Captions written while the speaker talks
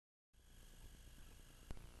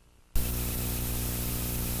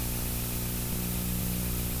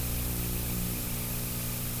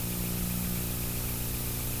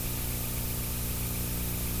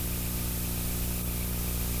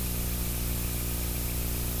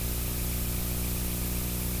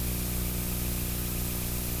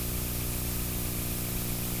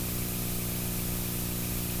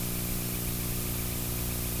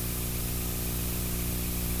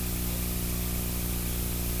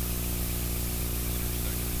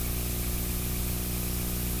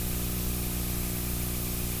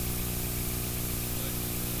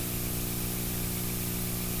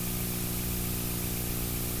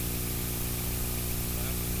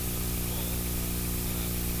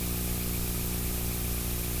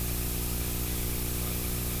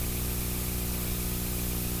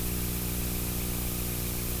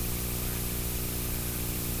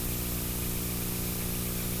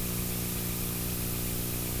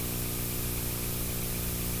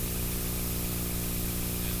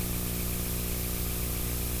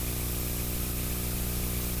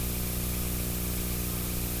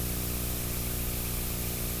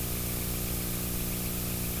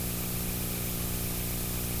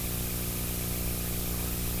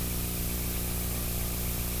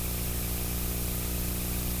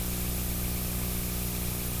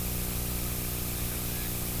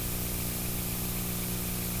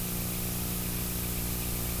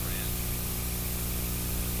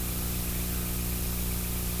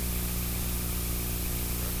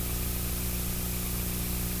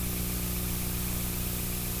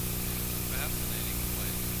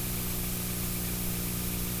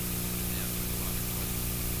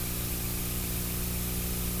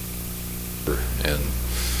and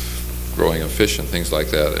growing of fish and things like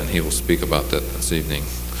that, and he will speak about that this evening.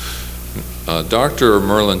 Dr.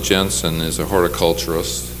 Merle Jensen is a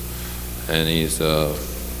horticulturist, and he's a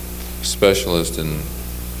specialist in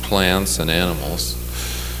plants and animals,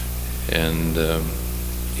 and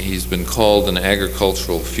he's been called an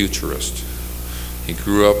agricultural futurist. He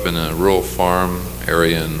grew up in a rural farm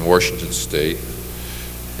area in Washington State,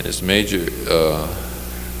 and his major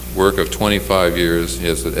work of 25 years, he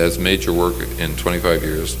has major work in 25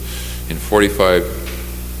 years in 45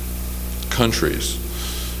 countries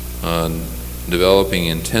on developing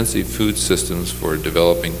intensive food systems for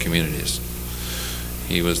developing communities.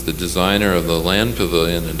 He was the designer of the Land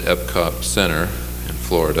Pavilion at Epcot Center in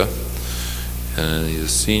Florida, and he's a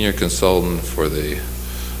senior consultant for the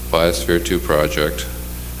Biosphere 2 project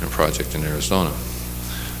and a project in Arizona.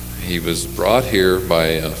 He was brought here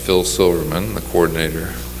by Phil Silverman, the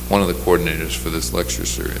coordinator, one of the coordinators for this lecture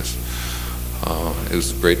series. It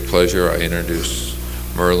was a great pleasure. I introduce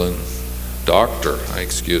Merle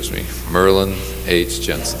H.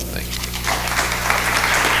 Jensen. Thank you.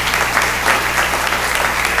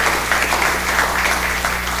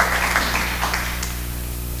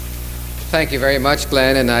 Thank you very much,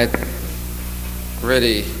 Glenn, and I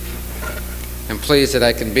really am pleased that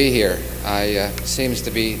I can be here. It seems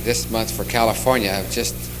to be this month for California. I was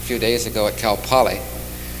just a few days ago at Cal Poly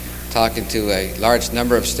talking to a large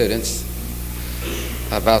number of students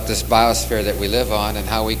about this biosphere that we live on and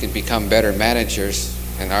how we can become better managers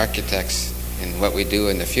and architects in what we do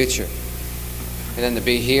in the future. And then to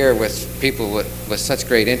be here with people with such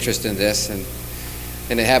great interest in this, and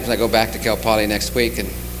it happens I go back to Cal Poly next week and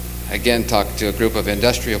again talk to a group of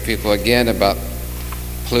industrial people again about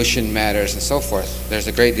pollution matters and so forth. There's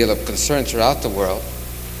a great deal of concern throughout the world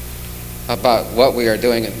about what we are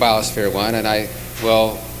doing at Biosphere 1, and I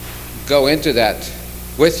will go into that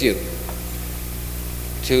with you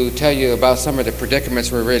to tell you about some of the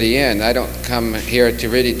predicaments we're really in. I don't come here to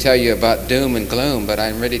really tell you about doom and gloom, but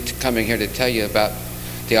I'm really coming here to tell you about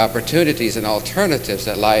the opportunities and alternatives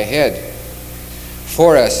that lie ahead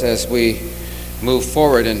for us as we move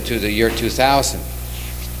forward into the year 2000.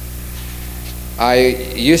 I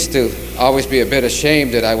used to always be a bit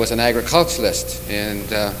ashamed that I was an agriculturist,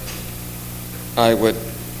 and I would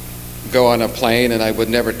go on a plane and I would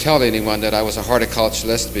never tell anyone that I was a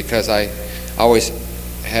horticulturist, because I always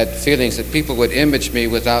had feelings that people would image me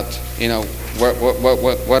without, you know,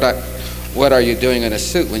 what are you doing in a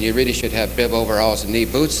suit when you really should have bib overalls and knee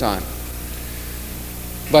boots on.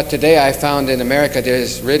 But today I found in America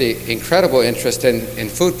there's really incredible interest in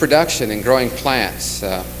food production and growing plants.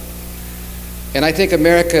 And I think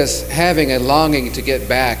America's having a longing to get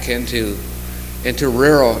back into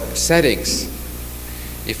rural settings.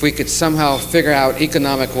 If we could somehow figure out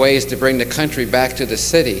economic ways to bring the country back to the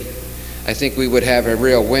city, I think we would have a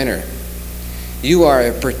real winner. You are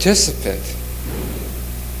a participant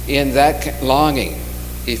in that longing.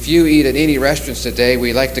 If you eat at any restaurants today,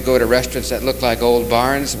 we like to go to restaurants that look like old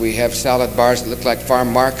barns. We have salad bars that look like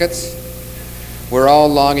farm markets. We're all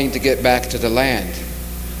longing to get back to the land.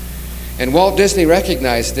 And Walt Disney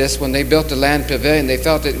recognized this when they built the Land Pavilion. They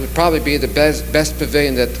felt it would probably be the best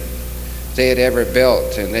pavilion that they had ever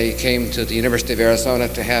built. And they came to the University of Arizona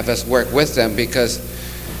to have us work with them, because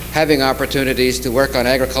having opportunities to work on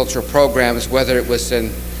agricultural programs, whether it was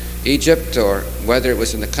in Egypt or whether it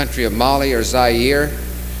was in the country of Mali or Zaire,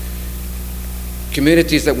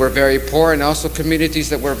 communities that were very poor and also communities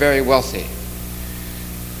that were very wealthy.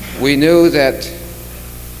 We knew that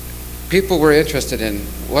people were interested in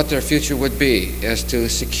what their future would be as to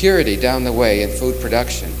security down the way in food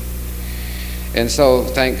production. And so,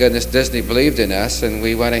 thank goodness, Disney believed in us, and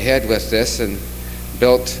we went ahead with this and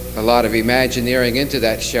built a lot of Imagineering into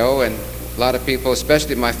that show. And a lot of people,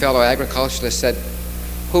 especially my fellow agriculturalists, said,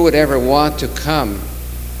 who would ever want to come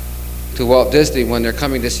to Walt Disney when they're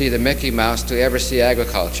coming to see the Mickey Mouse to ever see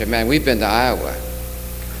agriculture? Man, we've been to Iowa.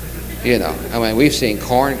 You know, I mean, we've seen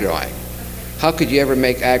corn growing. How could you ever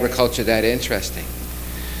make agriculture that interesting?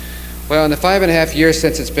 Well, in the 5.5 years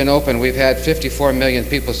since it's been open, we've had 54 million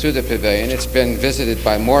people through the pavilion. It's been visited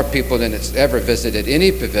by more people than it's ever visited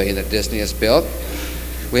any pavilion that Disney has built.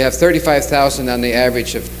 We have 35,000 on the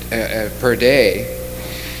average of, per day.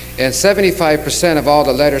 And 75% of all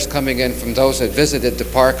the letters coming in from those that visited the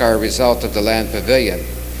park are a result of the Land Pavilion.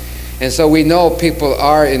 And so we know people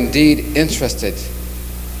are indeed interested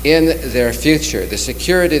in their future, the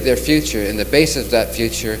security of their future, and the basis of that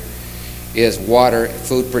future is water,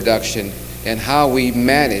 food production, and how we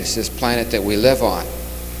manage this planet that we live on.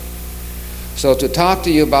 So to talk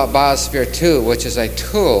to you about Biosphere 2, which is a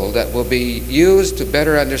tool that will be used to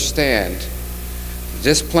better understand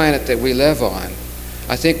this planet that we live on,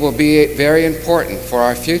 I think will be very important for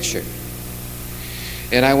our future.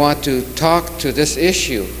 And I want to talk to this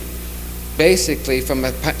issue basically from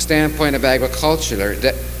a standpoint of agriculture,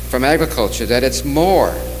 that it's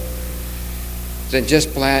more than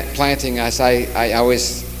just planting. As I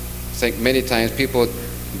always think many times people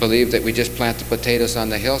believe that we just plant the potatoes on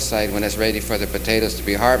the hillside. When it's ready for the potatoes to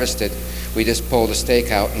be harvested, we just pull the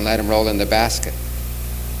stake out and let them roll in the basket.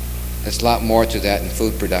 There's a lot more to that in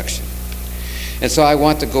food production. And so I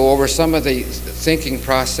want to go over some of the thinking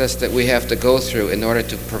process that we have to go through in order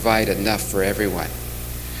to provide enough for everyone.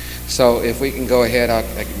 So if we can go ahead,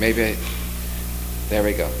 there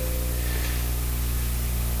we go.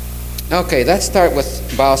 Okay, let's start with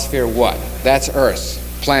Biosphere 1. That's Earth,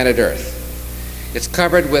 planet Earth. It's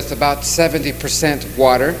covered with about 70%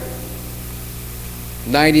 water.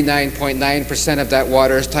 99.9% of that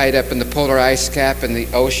water is tied up in the polar ice cap in the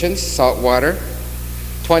oceans, salt water.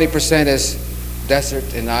 20% is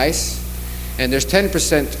desert and ice. And there's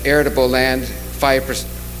 10% arable land,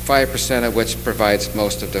 5% of which provides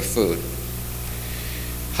most of the food.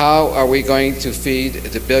 How are we going to feed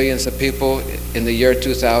the billions of people in the year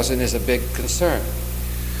 2000 is a big concern.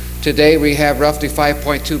 Today we have roughly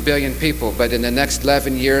 5.2 billion people, but in the next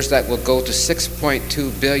 11 years that will go to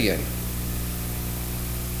 6.2 billion.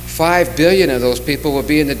 5 billion of those people will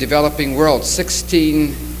be in the developing world.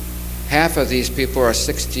 Half of these people are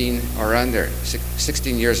 16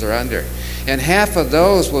 years or under. And half of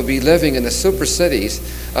those will be living in the super cities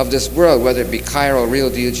of this world, whether it be Cairo, Rio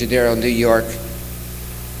de Janeiro, New York,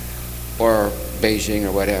 or Beijing,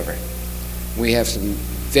 or whatever. We have some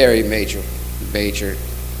very major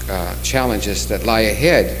challenges that lie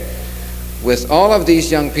ahead with all of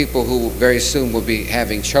these young people who very soon will be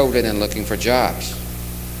having children and looking for jobs.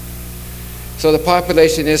 So the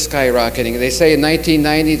population is skyrocketing. They say in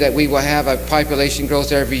 1990 that we will have a population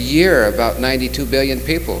growth every year, about 92 billion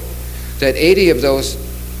people. That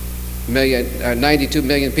 92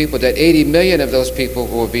 million people, that 80 million of those people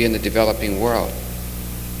will be in the developing world.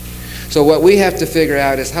 So what we have to figure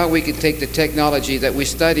out is how we can take the technology that we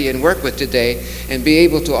study and work with today and be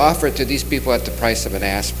able to offer it to these people at the price of an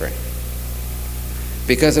aspirin.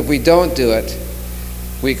 Because if we don't do it,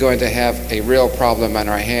 we're going to have a real problem on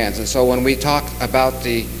our hands. And so when we talk about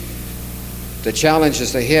the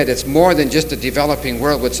challenges ahead, it's more than just the developing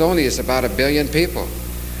world, which only is about 1 billion people.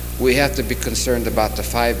 We have to be concerned about the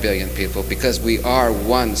 5 billion people because we are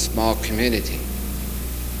one small community.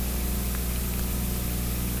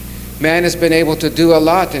 Man has been able to do a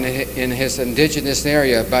lot in his indigenous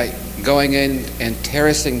area by going in and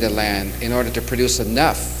terracing the land in order to produce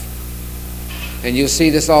enough. And you'll see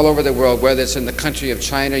this all over the world, whether it's in the country of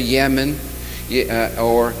China, Yemen,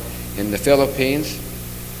 or in the Philippines,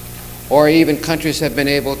 or even countries have been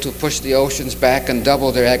able to push the oceans back and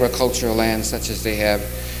double their agricultural land, such as they have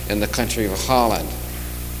in the country of Holland.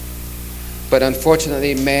 But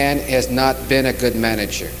unfortunately, man has not been a good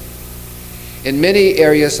manager. In many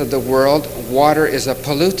areas of the world, water is a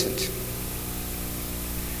pollutant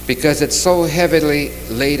because it's so heavily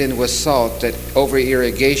laden with salt that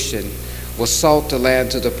over-irrigation will salt the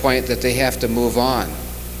land to the point that they have to move on.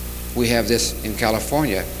 We have this in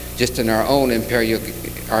California, just in our own Imperial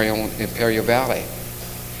Valley.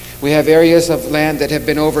 We have areas of land that have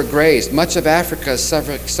been overgrazed. Much of Africa is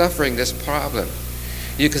suffering this problem.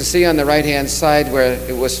 You can see on the right-hand side where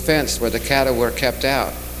it was fenced, where the cattle were kept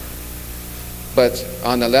out. But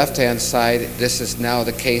on the left-hand side, this is now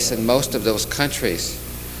the case in most of those countries,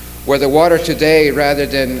 where the water today, rather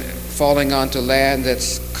than falling onto land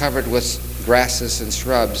that's covered with grasses and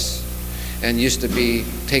shrubs and used to be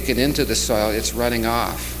taken into the soil, it's running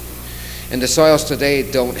off. And the soils today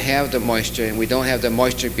don't have the moisture, and we don't have the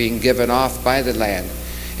moisture being given off by the land.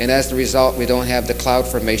 And as a result, we don't have the cloud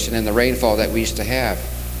formation and the rainfall that we used to have.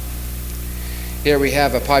 Here we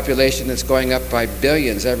have a population that's going up by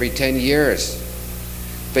billions every 10 years,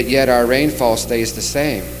 but yet our rainfall stays the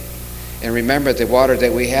same. And remember, the water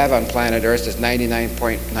that we have on planet Earth is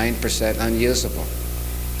 99.9% unusable.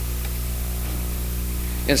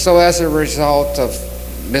 And so as a result of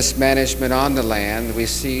mismanagement on the land, we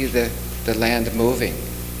see the land moving.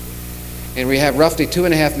 And we have roughly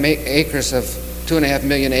 2.5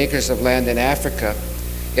 million acres of land in Africa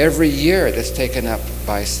every year that's taken up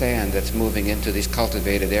by sand that's moving into these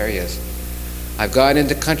cultivated areas. I've gone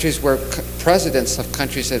into countries where presidents of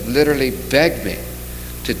countries have literally begged me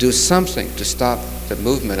to do something to stop the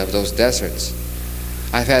movement of those deserts.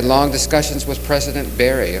 I've had long discussions with President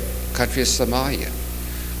Barry of the country of Somalia.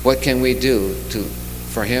 What can we do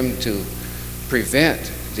for him to prevent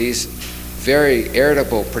these very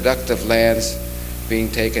arable, productive lands being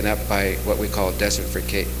taken up by what we call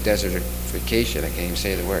desertification. I can't even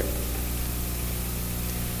say the word.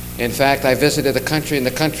 In fact, I visited the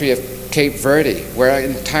country of Cape Verde, where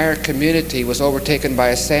an entire community was overtaken by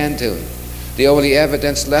a sand dune. The only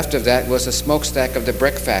evidence left of that was a smokestack of the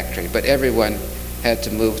brick factory, but everyone had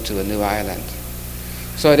to move to a new island.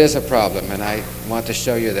 So it is a problem, and I want to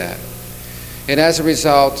show you that. And as a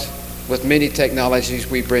result, with many technologies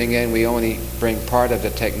we bring in, we only bring part of the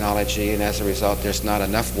technology, and as a result, there's not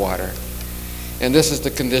enough water. And this is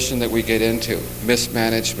the condition that we get into,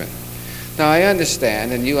 mismanagement. Now, I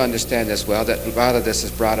understand, and you understand as well, that a lot of this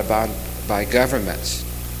is brought about by governments.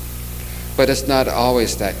 But it's not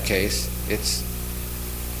always that case. It's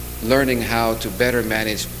learning how to better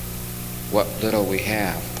manage what little we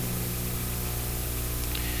have.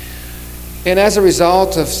 And as a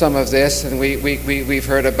result of some of this, and we've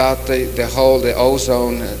heard about the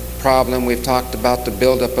ozone problem, we've talked about the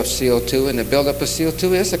buildup of CO2, and the buildup of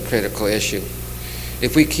CO2 is a critical issue.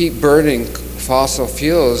 If we keep burning fossil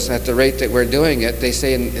fuels at the rate that we're doing it, they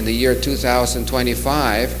say in the year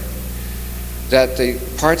 2025 that the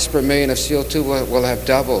parts per million of CO2 will have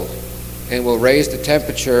doubled and will raise the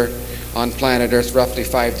temperature on planet Earth roughly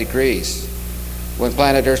 5 degrees. When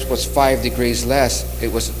planet Earth was 5 degrees less,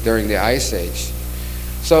 it was during the Ice Age.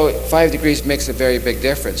 So 5 degrees makes a very big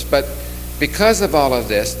difference. But because of all of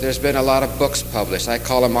this, there's been a lot of books published. I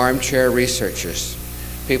call them armchair researchers,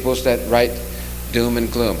 people that write doom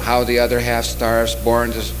and gloom, how the other half starves,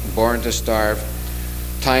 born to starve,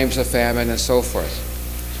 times of famine, and so forth.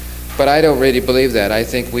 But I don't really believe that. I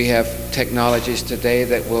think we have technologies today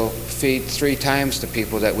that will feed 3 times the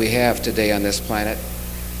people that we have today on this planet,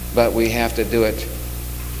 but we have to do it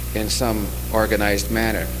in some organized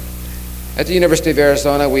manner. At the University of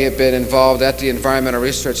Arizona, we have been involved at the Environmental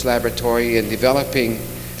Research Laboratory in developing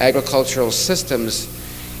agricultural systems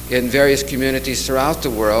in various communities throughout the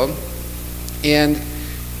world. And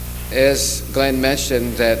as Glenn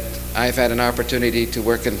mentioned, that I've had an opportunity to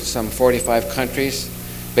work in some 45 countries,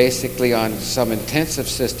 basically on some intensive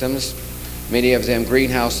systems, many of them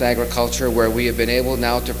greenhouse agriculture, where we have been able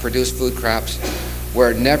now to produce food crops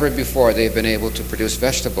where never before they've been able to produce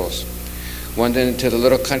vegetables. Went into the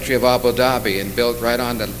little country of Abu Dhabi and built right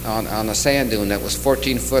on a sand dune that was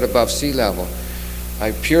 14 foot above sea level.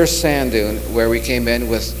 A pure sand dune where we came in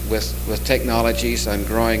with technologies on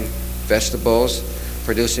growing vegetables,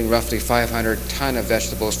 producing roughly 500 ton of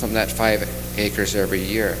vegetables from that 5 acres every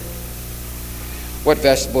year. What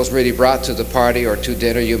vegetables really brought to the party or to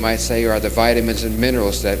dinner, you might say, are the vitamins and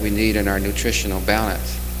minerals that we need in our nutritional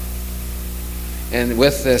balance. And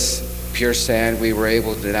with this pure sand, we were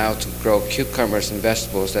able to now to grow cucumbers and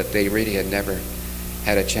vegetables that they really had never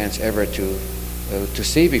had a chance ever to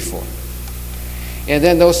see before. And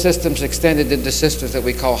then those systems extended into systems that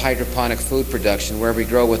we call hydroponic food production, where we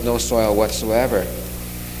grow with no soil whatsoever.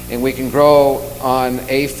 And we can grow on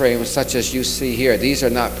A-frames such as you see here. These are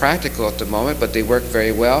not practical at the moment, but they work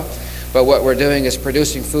very well. But what we're doing is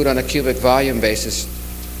producing food on a cubic volume basis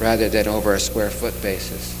rather than over a square foot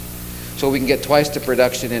basis. So we can get twice the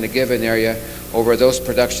production in a given area over those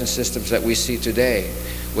production systems that we see today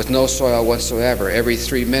with no soil whatsoever. Every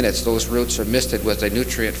 3 minutes, those roots are misted with a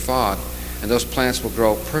nutrient fog, and those plants will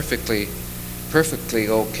grow perfectly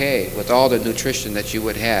okay with all the nutrition that you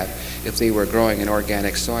would have if they were growing in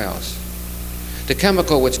organic soils. The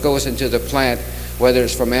chemical which goes into the plant, whether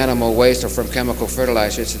it's from animal waste or from chemical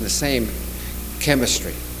fertilizer, it's in the same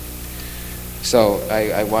chemistry. So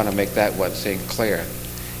I want to make that one thing clear.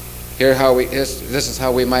 This is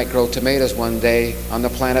how we might grow tomatoes one day on the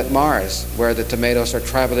planet Mars, where the tomatoes are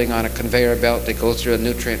traveling on a conveyor belt. They go through a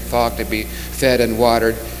nutrient fog to be fed and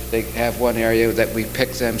watered. They have one area that we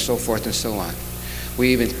pick them, so forth and so on.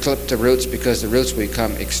 We even clip the roots because the roots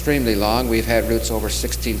become extremely long. We've had roots over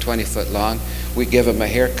 16, 20 foot long. We give them a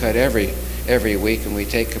haircut every week, and we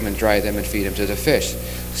take them and dry them and feed them to the fish.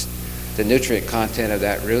 The nutrient content of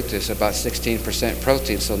that root is about 16%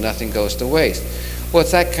 protein, so nothing goes to waste. Well,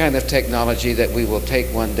 it's that kind of technology that we will take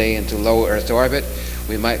one day into low Earth orbit.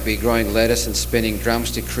 We might be growing lettuce and spinning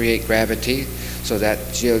drums to create gravity, so that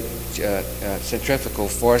centrifugal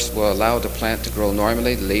force will allow the plant to grow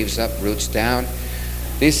normally, leaves up, roots down.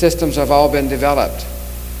 These systems have all been developed,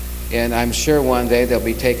 and I'm sure one day they'll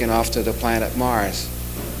be taken off to the planet Mars.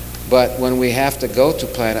 But when we have to go to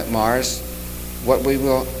planet Mars,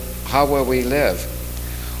 how will we live?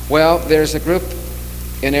 Well, there's a group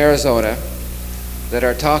in Arizona that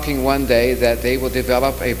are talking one day that they will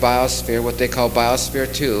develop a biosphere, what they call Biosphere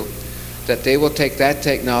 2, that they will take that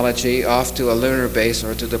technology off to a lunar base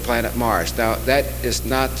or to the planet Mars. Now, that is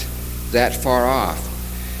not that far off.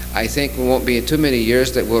 I think it won't be in too many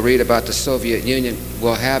years that we'll read about the Soviet Union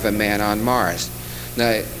will have a man on Mars.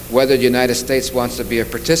 Now, whether the United States wants to be a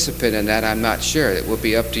participant in that, I'm not sure. It will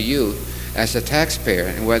be up to you as a taxpayer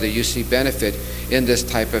and whether you see benefit in this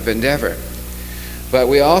type of endeavor. But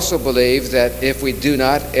we also believe that if we do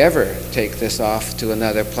not ever take this off to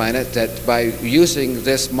another planet, that by using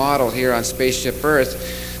this model here on Spaceship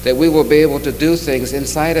Earth, that we will be able to do things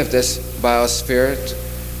inside of this biosphere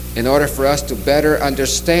in order for us to better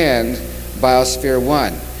understand Biosphere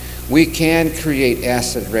 1. We can create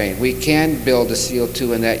acid rain. We can build the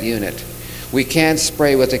CO2 in that unit. We can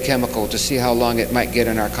spray with a chemical to see how long it might get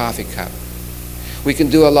in our coffee cup. We can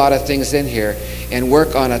do a lot of things in here and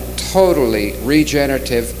work on a totally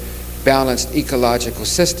regenerative, balanced ecological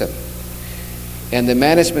system. And the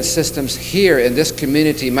management systems here in this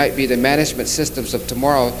community might be the management systems of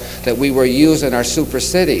tomorrow that we will use in our super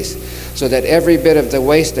cities, so that every bit of the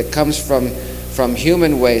waste that comes from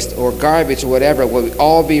human waste or garbage or whatever will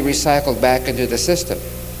all be recycled back into the system.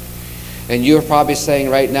 And you're probably saying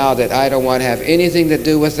right now that I don't want to have anything to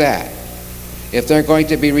do with that. If they're going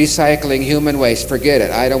to be recycling human waste, forget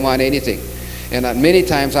it. I don't want anything. And many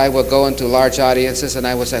times I will go into large audiences and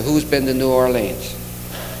I will say, who's been to New Orleans?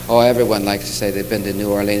 Oh, everyone likes to say they've been to New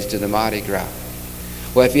Orleans to the Mardi Gras.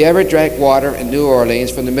 Well, if you ever drank water in New Orleans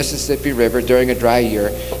from the Mississippi River during a dry year,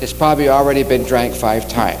 it's probably already been drank 5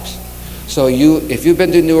 times. So if you've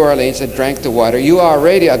been to New Orleans and drank the water, you are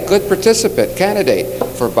already a good participant, candidate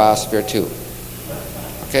for Biosphere 2.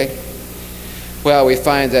 Okay? Well, we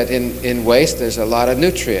find that in waste there's a lot of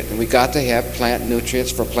nutrient, and we got to have plant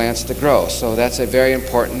nutrients for plants to grow. So that's a very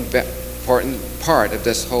important part of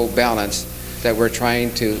this whole balance that we're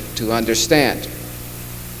trying to understand.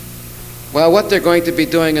 Well, what they're going to be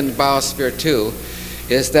doing in Biosphere 2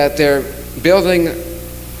 is that they're building,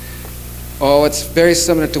 it's very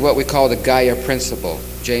similar to what we call the Gaia principle.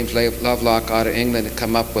 James Lovelock out of England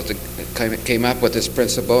came up with this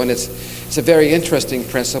principle, and it's a very interesting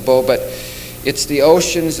principle, but it's the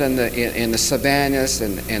oceans and the savannas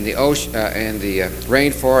and the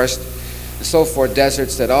rainforest and so forth,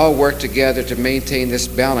 deserts, that all work together to maintain this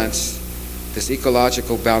balance, this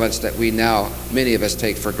ecological balance that we now, many of us,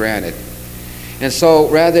 take for granted. And so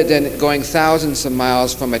rather than going thousands of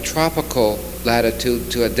miles from a tropical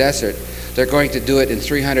latitude to a desert, they're going to do it in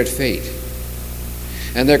 300 feet.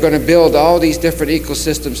 And they're going to build all these different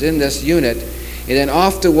ecosystems in this unit. And then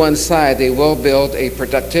off to one side, they will build a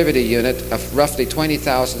productivity unit of roughly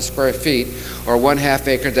 20,000 square feet, or 1/2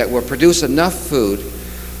 acre, that will produce enough food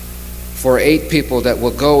for 8 people that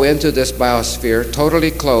will go into this biosphere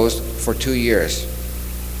totally closed for 2 years.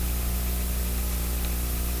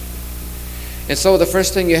 And so the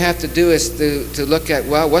first thing you have to do is to look at,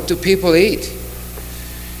 well, what do people eat?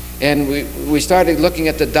 And we started looking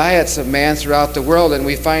at the diets of man throughout the world, and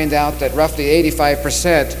we find out that roughly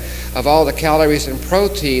 85% of all the calories and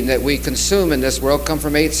protein that we consume in this world come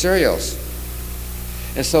from 8 cereals.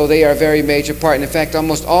 And so they are a very major part. And in fact,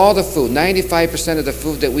 almost all the food, 95% of the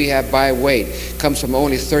food that we have by weight, comes from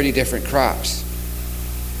only 30 different crops.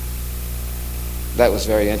 That was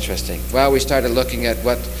very interesting. Well, we started looking at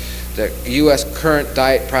what the U.S. current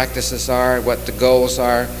diet practices are, what the goals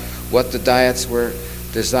are, what the diets were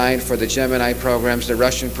designed for the Gemini programs, the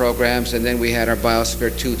Russian programs, and then we had our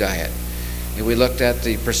Biosphere 2 diet. And we looked at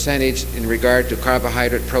the percentage in regard to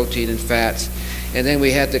carbohydrate, protein, and fats. And then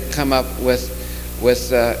we had to come up with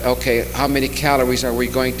okay, how many calories are we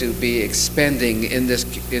going to be expending in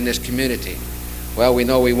this community? Well, we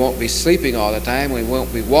know we won't be sleeping all the time. We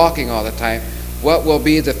won't be walking all the time. What will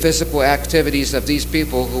be the physical activities of these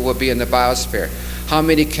people who will be in the biosphere? How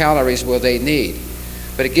many calories will they need?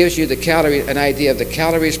 But it gives you an idea of the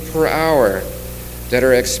calories per hour that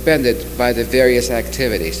are expended by the various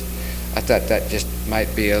activities. I thought that just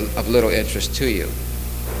might be of little interest to you.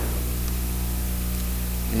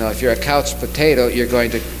 You know, if you're a couch potato, you're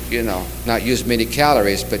going to, not use many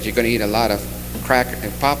calories, but you're going to eat a lot of cracker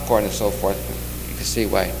and popcorn and so forth. You can see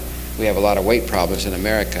why we have a lot of weight problems in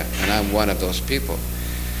America, and I'm one of those people.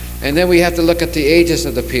 And then we have to look at the ages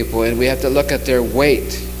of the people, and we have to look at their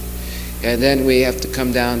weight. And then we have to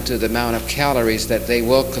come down to the amount of calories that they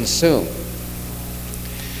will consume.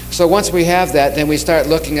 So once we have that, then we start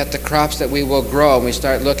looking at the crops that we will grow, and we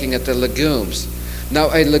start looking at the legumes. Now,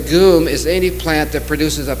 a legume is any plant that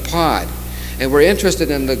produces a pod. And we're interested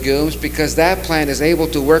in legumes because that plant is able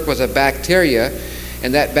to work with a bacteria,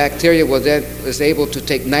 and that bacteria is able to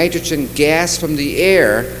take nitrogen gas from the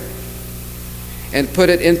air and put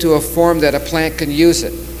it into a form that a plant can use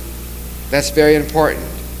it. That's very important,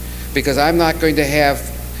 because I'm not going to have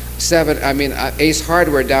Ace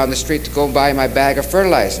Hardware down the street to go and buy my bag of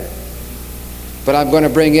fertilizer. But I'm going to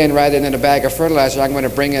bring in, rather than a bag of fertilizer, I'm going to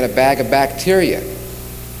bring in a bag of bacteria.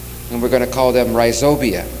 And we're going to call them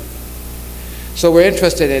rhizobia. So we're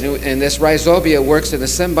interested in this rhizobia works in a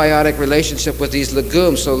symbiotic relationship with these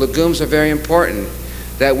legumes. So legumes are very important,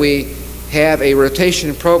 that we have a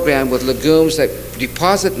rotation program with legumes that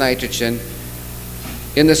deposit nitrogen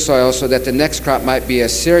in the soil so that the next crop might be a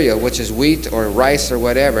cereal, which is wheat or rice or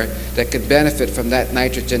whatever, that could benefit from that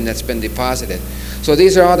nitrogen that's been deposited. So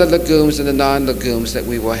these are all the legumes and the non-legumes that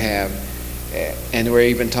we will have. And we're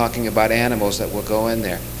even talking about animals that will go in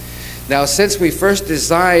there. Now, since we first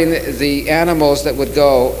designed the animals that would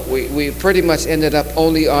go, we pretty much ended up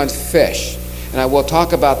only on fish. And I will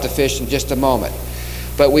talk about the fish in just a moment.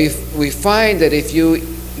 But we find that if you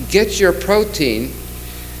get your protein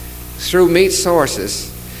through meat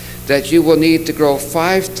sources, that you will need to grow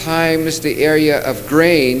 5 times the area of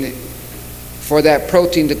grain for that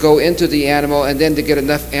protein to go into the animal, and then to get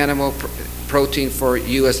enough animal protein for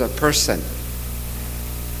you as a person.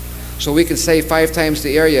 So we can save 5 times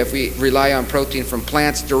the area if we rely on protein from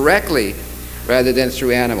plants directly rather than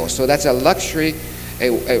through animals. So that's a luxury,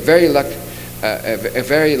 a very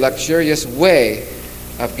luxurious way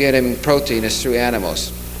of getting protein is through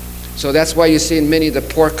animals. So that's why you see in many of the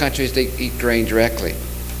poor countries they eat grain directly.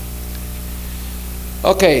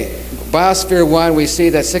 Okay, Biosphere 1, we see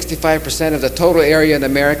that 65% of the total area in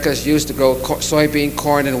America is used to grow soybean,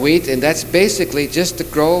 corn, and wheat, and that's basically just to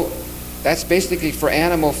grow, that's basically for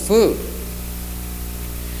animal food.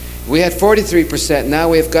 We had 43%, now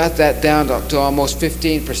we've got that down to almost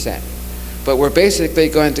 15%. But we're basically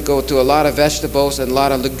going to go to a lot of vegetables and a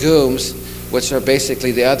lot of legumes, which are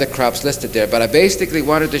basically the other crops listed there. But I basically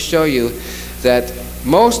wanted to show you that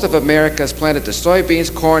most of America is planted to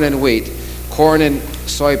soybeans, corn, and wheat. Corn and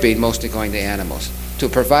soybean mostly going to animals to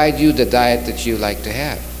provide you the diet that you like to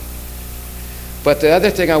have. But the other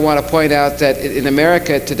thing I want to point out that in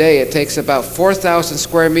America today it takes about 4,000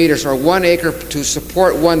 square meters or 1 acre to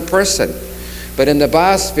support one person. But in the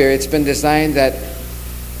biosphere it's been designed that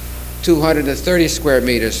 230 square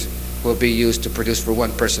meters will be used to produce for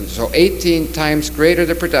one person. So 18 times greater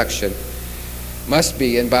the production must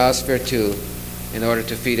be in Biosphere 2 in order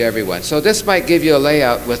to feed everyone. So this might give you a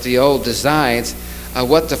layout with the old designs of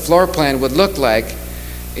what the floor plan would look like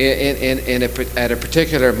at a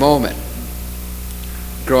particular moment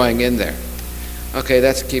growing in there. Okay,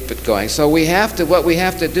 let's keep it going. So what we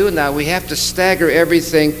have to do now, we have to stagger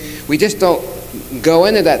everything. We just don't go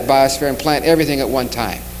into that biosphere and plant everything at one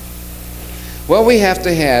time. What we have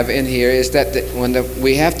to have in here is that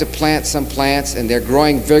we have to plant some plants and they're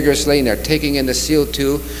growing vigorously and they're taking in the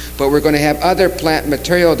CO2, but we're going to have other plant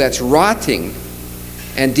material that's rotting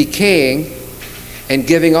and decaying and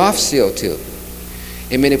giving off CO2.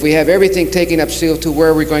 I mean, if we have everything taking up CO2,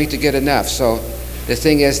 where are we going to get enough? So the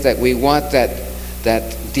thing is that we want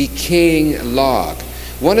that decaying log.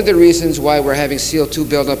 One of the reasons why we're having CO2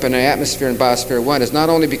 build up in our atmosphere in Biosphere 1 is not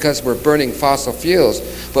only because we're burning fossil fuels,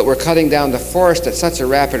 but we're cutting down the forest at such a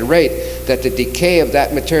rapid rate that the decay of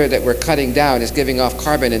that material that we're cutting down is giving off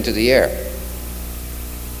carbon into the air.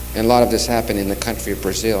 And a lot of this happened in the country of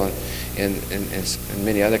Brazil and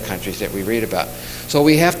many other countries that we read about. So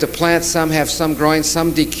we have to plant some, have some growing,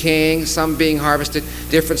 some decaying, some being harvested,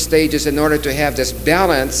 different stages in order to have this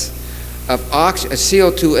balance of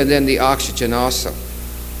CO2 and then the oxygen also.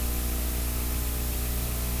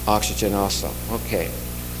 Oxygen also. Okay.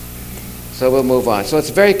 So we'll move on. So it's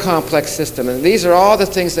a very complex system, and these are all the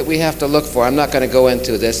things that we have to look for. I'm not going to go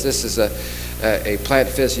into this. This is a plant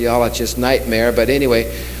physiologist's nightmare, but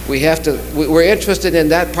anyway, we're interested in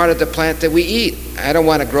that part of the plant that we eat. I don't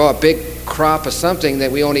want to grow a big crop of something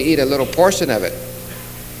that we only eat a little portion of it.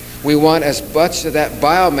 We want as much of that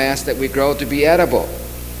biomass that we grow to be edible.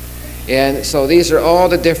 And so these are all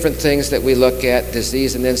the different things that we look at,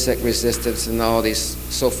 disease and insect resistance and all these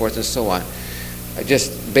so forth and so on. I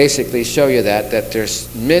just basically show you that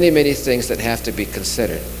there's many, many things that have to be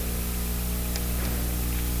considered.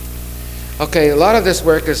 Okay, a lot of this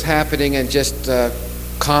work is happening in just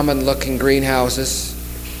common looking greenhouses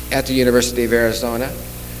at the University of Arizona.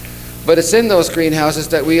 But it's in those greenhouses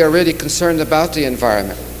that we are really concerned about the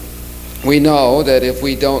environment. We know that if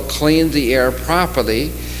we don't clean the air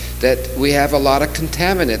properly, that we have a lot of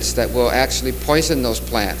contaminants that will actually poison those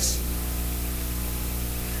plants.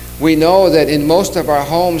 We know that in most of our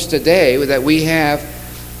homes today that we have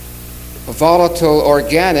volatile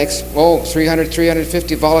organics,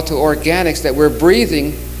 350 volatile organics that we're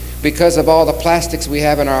breathing because of all the plastics we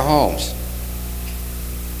have in our homes.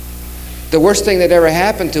 The worst thing that ever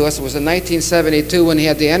happened to us was in 1972 when we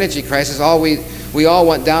had the energy crisis. All we We all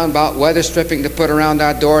went down about weather stripping to put around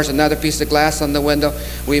our doors, another piece of glass on the window.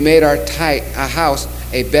 We made our house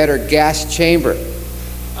a better gas chamber.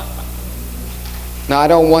 Now, I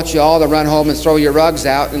don't want you all to run home and throw your rugs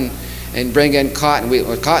out and bring in cotton.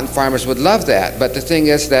 Cotton farmers would love that. But the thing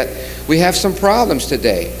is that we have some problems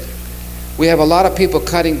today. We have a lot of people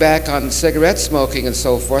cutting back on cigarette smoking and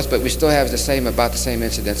so forth, but we still have about the same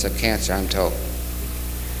incidence of cancer, I'm told.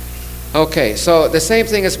 Okay, so the same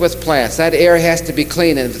thing is with plants. That air has to be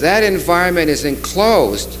clean, and if that environment is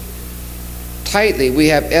enclosed tightly, we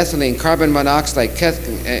have ethylene, carbon monoxide,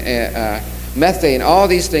 methane, all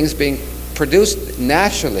these things being produced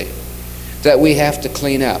naturally that we have to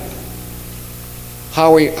clean up.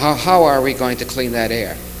 How are we going to clean that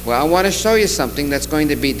air? Well, I want to show you something that's going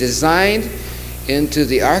to be designed into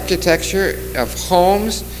the architecture of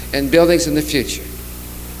homes and buildings in the future.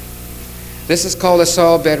 This is called a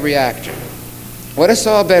soil bed reactor. What a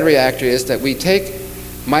soil bed reactor is that we take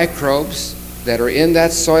microbes that are in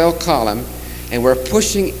that soil column and we're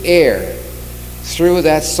pushing air through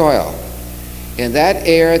that soil. And that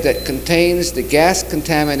air that contains the gas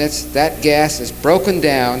contaminants, that gas is broken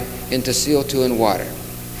down into CO2 and water.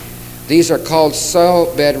 These are called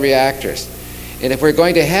soil bed reactors. And if we're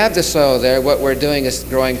going to have the soil there, what we're doing is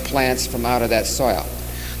growing plants from out of that soil.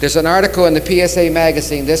 There's an article in the PSA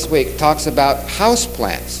magazine this week talks about house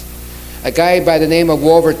plants. A guy by the name of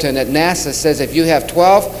Wolverton at NASA says if you have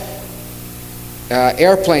 12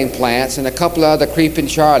 airplane plants and a couple of other creeping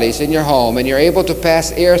Charlies in your home and you're able to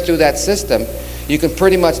pass air through that system, you can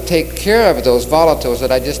pretty much take care of those volatiles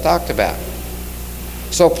that I just talked about.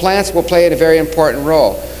 So plants will play a very important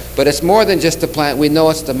role. But it's more than just the plant. We know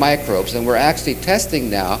it's the microbes, and we're actually testing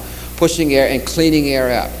now, pushing air and cleaning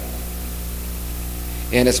air up.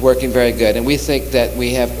 And it's working very good. And we think that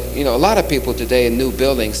we have, a lot of people today in new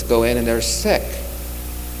buildings go in and they're sick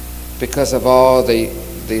because of all the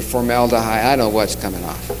formaldehyde. I don't know what's coming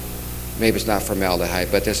off. Maybe it's not formaldehyde,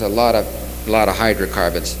 but there's a lot of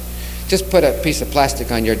hydrocarbons. Just put a piece of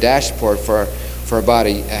plastic on your dashboard for about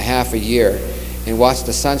a half a year and watch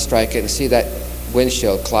the sun strike it and see that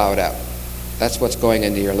windshield cloud up. That's what's going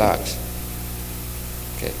into your lungs.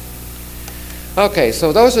 Okay,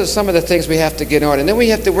 so those are some of the things we have to get in order. And then we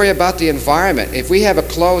have to worry about the environment. If we have a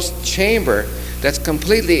closed chamber that's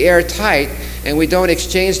completely airtight and we don't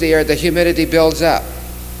exchange the air, the humidity builds up.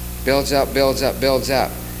 Builds up, builds up, builds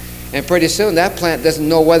up. And pretty soon that plant doesn't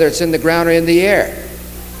know whether it's in the ground or in the air.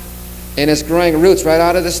 And it's growing roots right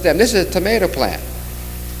out of the stem. This is a tomato plant.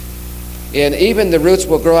 And even the roots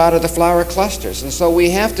will grow out of the flower clusters. And so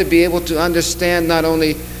we have to be able to understand not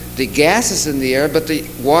only the gases in the air, but the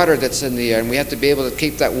water that's in the air. And we have to be able to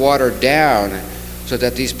keep that water down so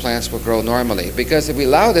that these plants will grow normally. Because if we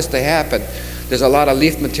allow this to happen, there's a lot of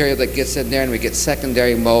leaf material that gets in there and we get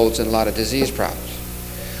secondary molds and a lot of disease problems.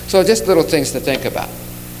 So just little things to think about.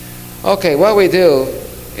 Okay, what we do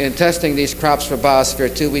in testing these crops for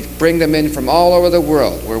Biosphere 2, we bring them in from all over the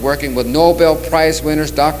world. We're working with Nobel Prize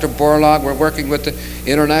winners, Dr. Borlaug. We're working with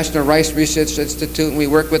the International Rice Research Institute, and we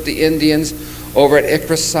work with the Indians over at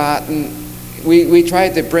ICRASAT. And we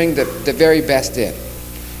tried to bring the very best in.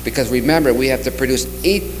 Because remember, we have to produce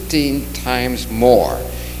 18 times more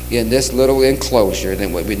in this little enclosure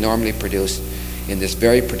than what we normally produce in this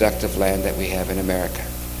very productive land that we have in America.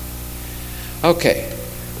 Okay.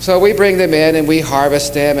 So we bring them in and we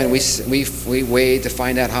harvest them and we weigh to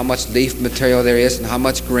find out how much leaf material there is and how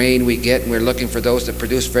much grain we get, and we're looking for those that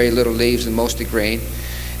produce very little leaves and mostly grain.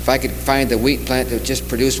 If I could find a wheat plant that just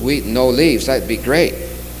produce wheat and no leaves, that'd be great.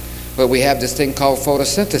 But we have this thing called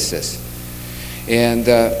photosynthesis, and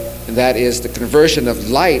that is the conversion of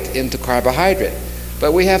light into carbohydrate.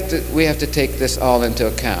 But we have to take this all into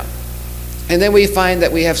account. And then we find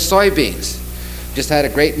that we have soybeans. Just had a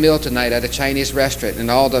great meal tonight at a Chinese restaurant,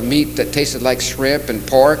 and all the meat that tasted like shrimp and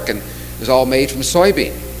pork and was all made from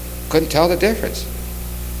soybean. Couldn't tell the difference.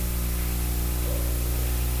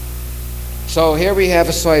 So here we have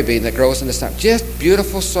a soybean that grows in the sun. Just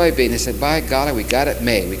beautiful soybean. They said, by golly, we got it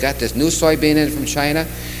made. We got this new soybean in from China,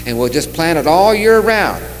 and we'll just plant it all year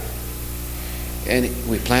round. And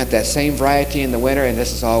we plant that same variety in the winter, and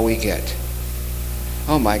this is all we get.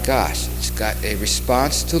 Oh my gosh, it's got a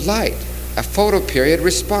response to light. A photoperiod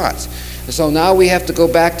response. And so now we have to go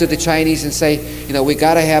back to the Chinese and say, we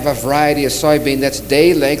got to have a variety of soybean that's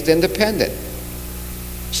day length independent.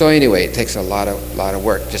 So anyway, it takes a lot of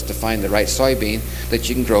work just to find the right soybean that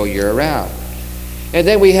you can grow year round. And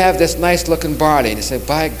then we have this nice looking barley, and they say,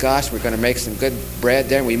 by gosh, we're going to make some good bread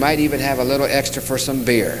there, and we might even have a little extra for some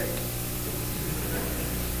beer.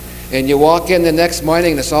 And you walk in the next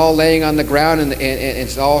morning and it's all laying on the ground and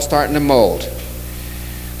it's all starting to mold.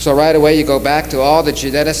 So right away you go back to all the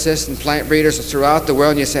geneticists and plant breeders throughout the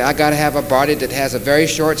world and you say, I got to have a body that has a very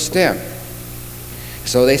short stem.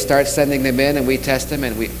 So they start sending them in and we test them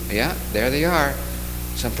and yeah, there they are.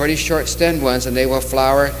 Some pretty short stemmed ones, and they will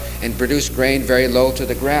flower and produce grain very low to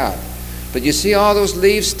the ground. But you see all those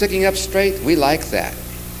leaves sticking up straight? We like that.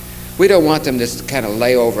 We don't want them to kind of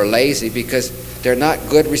lay over lazy because they're not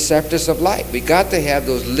good receptors of light. We got to have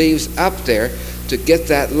those leaves up there to get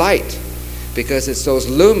that light, because it's those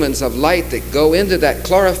lumens of light that go into that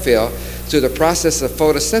chlorophyll through the process of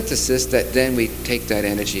photosynthesis that then we take that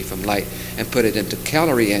energy from light and put it into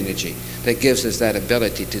calorie energy that gives us that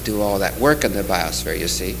ability to do all that work in the biosphere, you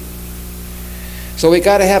see. So we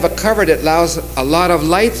got to have a cover that allows a lot of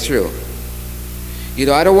light through. You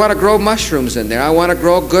know, I don't want to grow mushrooms in there. I want to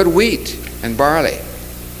grow good wheat and barley.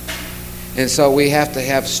 And so we have to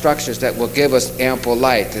have structures that will give us ample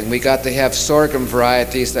light. And we got to have sorghum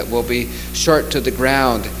varieties that will be short to the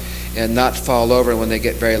ground and not fall over when they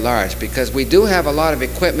get very large. Because we do have a lot of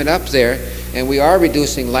equipment up there, and we are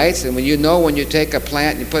reducing lights. And when you take a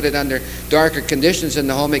plant and you put it under darker conditions in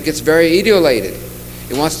the home, it gets very etiolated.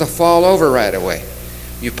 It wants to fall over right away.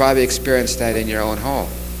 You probably experienced that in your own home,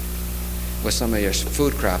 with some of your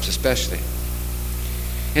food crops especially.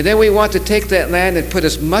 And then we want to take that land and put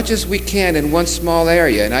as much as we can in one small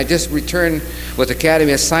area. And I just returned with the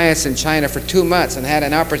Academy of Science in China for 2 months and had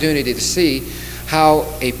an opportunity to see how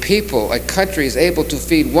a country is able to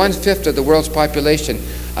feed 1/5 of the world's population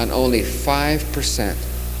on only 5%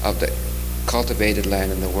 of the cultivated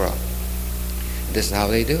land in the world. This is how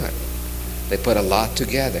they do it. They put a lot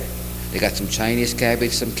together. They got some Chinese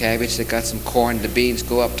cabbage, they got some corn, the beans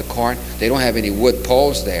go up to corn. They don't have any wood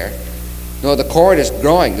poles there. No, the corn is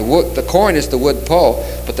growing. The corn is the wood pole,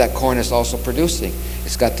 but that corn is also producing.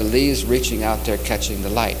 It's got the leaves reaching out there, catching the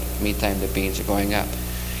light. Meantime, the beans are going up.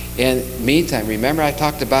 And meantime, remember I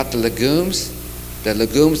talked about the legumes? The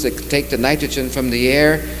legumes that take the nitrogen from the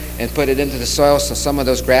air and put it into the soil so some of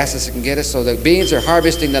those grasses can get it. So the beans are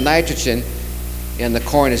harvesting the nitrogen, and the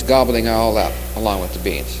corn is gobbling it all up along with the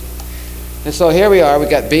beans. And so here we are. We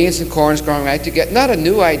got beans and corns growing right together. Not a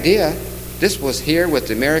new idea. This was here with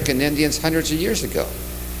the American Indians hundreds of years ago.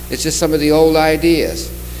 It's just some of the old ideas.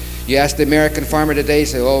 You ask the American farmer today,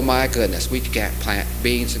 say, oh my goodness, we can't plant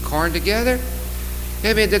beans and corn together.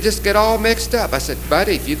 I mean, they just get all mixed up. I said,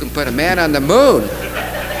 buddy, if you can put a man on the moon,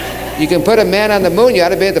 you can put a man on the moon, you ought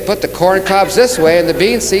to be able to put the corn cobs this way and the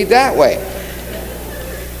bean seed that way.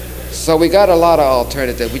 So we got a lot of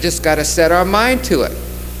alternatives. We just got to set our mind to it.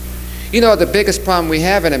 You know, the biggest problem we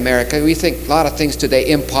have in America, we think a lot of things today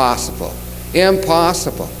impossible.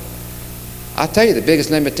 Impossible. I'll tell you, the biggest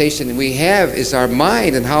limitation we have is our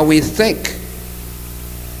mind and how we think.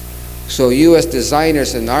 So you as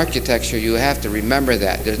designers in architecture, you have to remember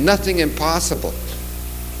that. There's nothing impossible.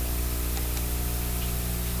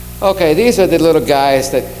 Okay, these are the little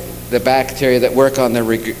guys, the bacteria that work on the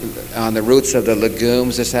roots of the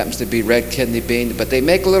legumes. This happens to be red kidney bean, but they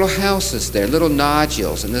make little houses there, little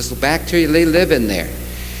nodules, and this bacteria, they live in there.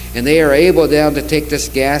 And they are able now to take this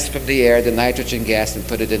gas from the air, the nitrogen gas, and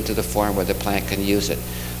put it into the form where the plant can use it.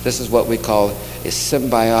 This is what we call a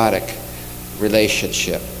symbiotic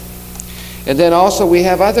relationship. And then also we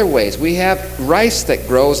have other ways. We have rice that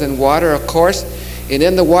grows in water, of course, and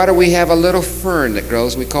in the water we have a little fern that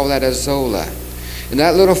grows. We call that a zola. And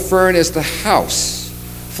that little fern is the house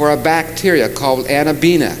for a bacteria called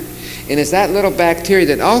anabina. And it's that little bacteria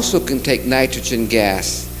that also can take nitrogen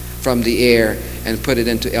gas from the air and put it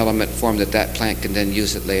into element form that plant can then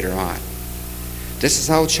use it later on. This is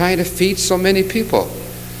how China feeds so many people.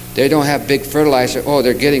 They don't have big fertilizer. Oh,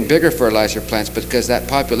 they're getting bigger fertilizer plants because that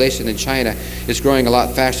population in China is growing a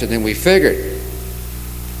lot faster than we figured.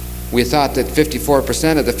 We thought that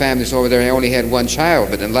 54% of the families over there only had one child,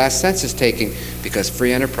 but in the last census taking, because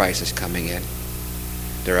free enterprise is coming in,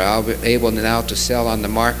 they're able now to sell on the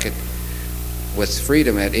market with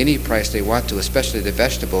freedom at any price they want to, especially the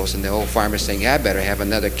vegetables, and the old farmer's saying, yeah, I better have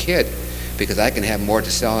another kid because I can have more to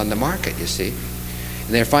sell on the market, you see.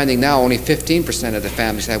 And they're finding now only 15% of the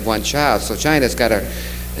families have one child. So China's got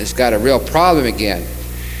a real problem again.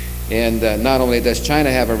 And not only does China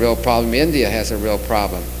have a real problem, India has a real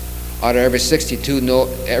problem. Out of every 62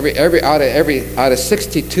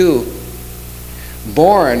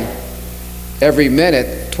 born every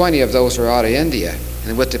minute, 20 of those are out of India.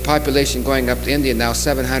 And with the population going up to India now,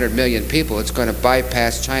 700 million people, it's going to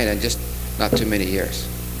bypass China in just not too many years.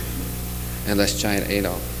 Unless China, you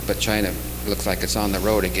know, but China looks like it's on the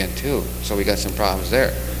road again too. So we got some problems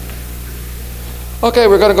there. Okay,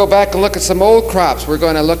 we're going to go back and look at some old crops. We're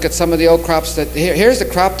going to look at some of the old crops that, here's the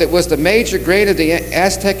crop that was the major grain of the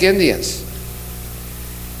Aztec Indians.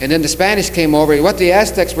 And then the Spanish came over. What the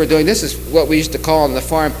Aztecs were doing, this is what we used to call in the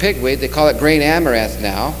farm pigweed. They call it grain amaranth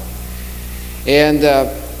now. And,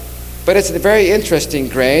 but it's a very interesting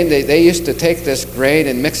grain. They used to take this grain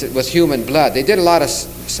and mix it with human blood. They did a lot of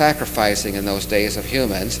sacrificing in those days of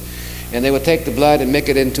humans. And they would take the blood and make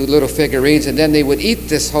it into little figurines, and then they would eat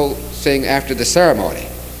this whole thing after the ceremony.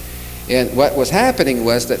 And what was happening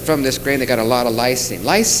was that from this grain they got a lot of lysine.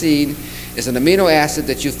 Lysine is an amino acid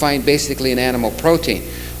that you find basically in animal protein.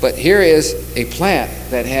 But here is a plant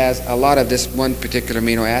that has a lot of this one particular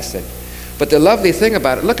amino acid. But the lovely thing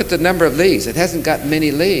about it, look at the number of leaves. It hasn't got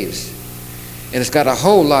many leaves. And it's got a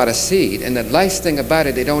whole lot of seed. And the nice thing about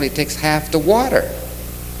it, it only takes half the water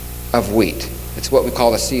of wheat. It's what we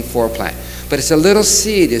call a C4 plant. But it's a little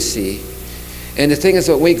seed, you see. And the thing is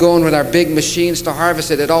that we go in with our big machines to harvest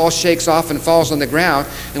it, it all shakes off and falls on the ground,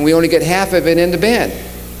 and we only get half of it in the bin.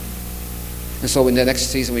 And so in the next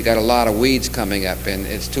season we got a lot of weeds coming up, and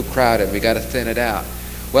it's too crowded, we got to thin it out.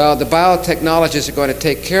 Well, the biotechnologists are going to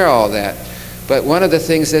take care of all that. But one of the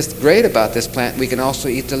things that's great about this plant, we can also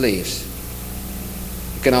eat the leaves.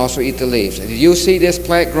 You can also eat the leaves. And if you see this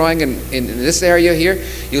plant growing in this area here,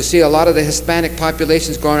 you'll see a lot of the Hispanic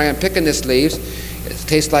populations going around picking these leaves. It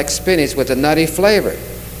tastes like spinach with a nutty flavor.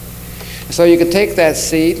 So you can take that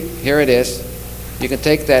seed, here it is. You can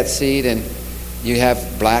take that seed and you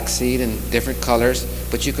have black seed in different colors,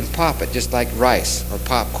 but you can pop it just like rice or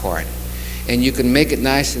popcorn. And you can make it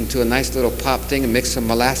nice into a nice little pop thing and mix some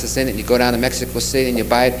molasses in it, and you go down to Mexico City and you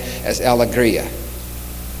buy it as alegria,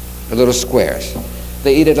 the little squares.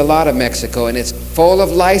 They eat it a lot in Mexico, and it's full of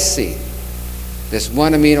lysine, this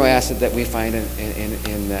one amino acid that we find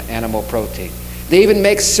in animal protein. They even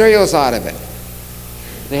make cereals out of it.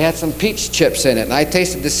 They had some peach chips in it, and I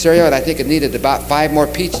tasted the cereal, and I think it needed about 5 more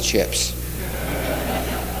peach chips.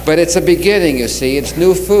 But it's a beginning, you see. It's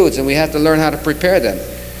new foods, and we have to learn how to prepare them.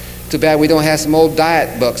 Too bad we don't have some old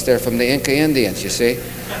diet books there from the Inca Indians, you see.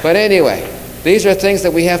 But anyway, these are things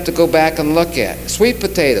that we have to go back and look at. Sweet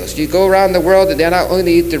potatoes. You go around the world, and they not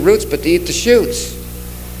only eat the roots, but they eat the shoots.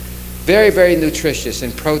 Very, very nutritious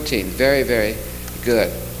in protein. Very, very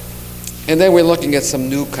good. And then we're looking at some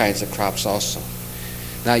new kinds of crops also.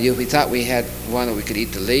 Now, we thought we had one that we could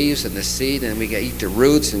eat the leaves and the seed, and we can eat the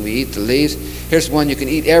roots and we eat the leaves. Here's one you can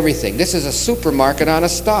eat everything. This is a supermarket on a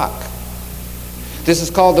stalk. This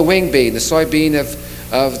is called the wing bean, the soybean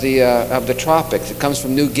of the tropics. It comes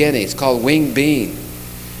from New Guinea. It's called wing bean.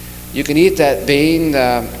 You can eat that bean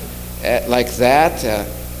like that.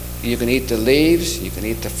 You can eat the leaves. You can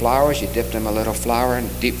eat the flowers. You dip them in a little flour and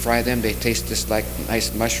deep fry them. They taste just like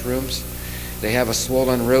nice mushrooms. They have a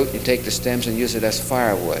swollen root. You take the stems and use it as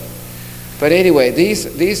firewood. But anyway,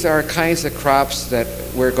 these are kinds of crops that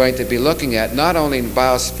we're going to be looking at, not only in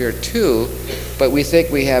Biosphere 2, but we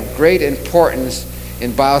think we have great importance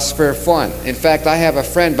in Biosphere 1. In fact, I have a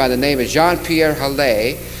friend by the name of Jean-Pierre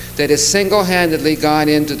Hallet that has single-handedly gone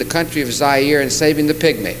into the country of Zaire and saving the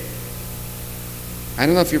pygmy. I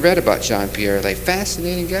don't know if you read about Jean-Pierre Hallet.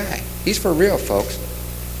 Fascinating guy. He's for real, folks.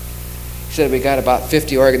 He said we got about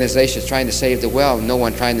 50 organizations trying to save the whale, and no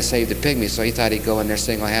one trying to save the pygmy, so he thought he'd go in there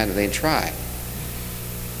single-handedly and try.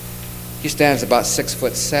 He stands about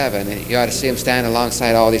 6'7", and you ought to see him stand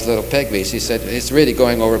alongside all these little pygmies. He said, it's really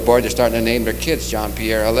going overboard. They're starting to name their kids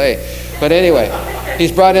Jean-Pierre Hallet. But anyway,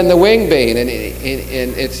 he's brought in the wing bean, and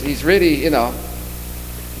he's really, you know,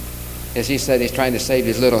 as he said, he's trying to save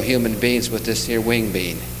these little human beings with this here wing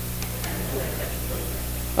bean.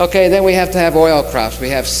 Okay, then we have to have oil crops. We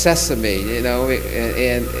have sesame, you know,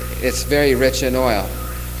 and it's very rich in oil.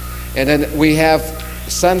 And then we have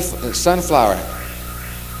sunflower.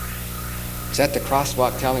 Is that the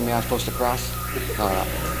crosswalk telling me I'm supposed to cross? No.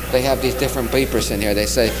 They have these different beepers in here. They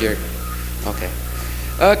say if you're, okay.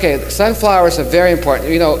 Okay, sunflowers are very important.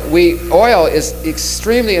 You know, oil is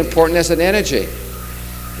extremely important as an energy.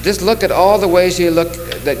 Just look at all the ways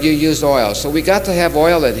that you use oil. So we got to have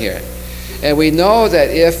oil in here. And we know that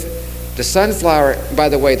if the sunflower, by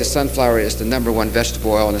the way, the sunflower is the #1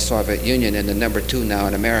 vegetable oil in the Soviet Union and the #2 now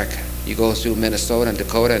in America. You go through Minnesota and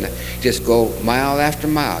Dakota and just go mile after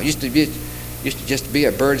mile. It used to just be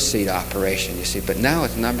a birdseed operation, you see, but now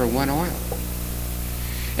it's #1 oil.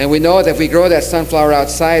 And we know that if we grow that sunflower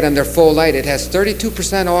outside under full light, it has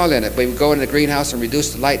 32% oil in it. But we go in the greenhouse and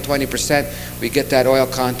reduce the light 20%, we get that oil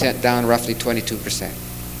content down roughly 22%.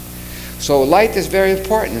 So light is very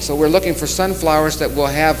important. And so we're looking for sunflowers that will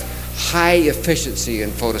have high efficiency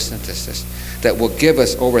in photosynthesis, that will give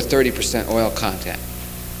us over 30% oil content.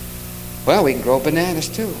 Well, we can grow bananas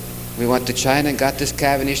too. We went to China and got this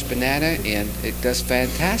Cavendish banana, and it does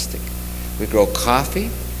fantastic. We grow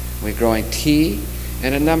coffee, we're growing tea,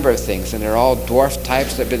 and a number of things. And they're all dwarf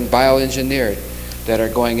types that have been bioengineered that are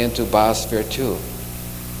going into Biosphere 2.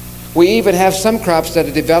 We even have some crops that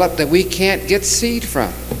are developed that we can't get seed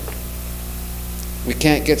from. We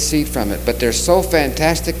can't get seed from it, but they're so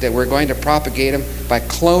fantastic that we're going to propagate them by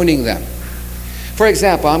cloning them. For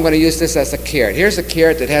example, I'm going to use this as a carrot. Here's a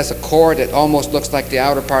carrot that has a core that almost looks like the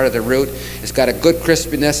outer part of the root. It's got a good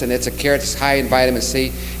crispiness, and it's a carrot that's high in vitamin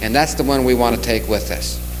C, and that's the one we want to take with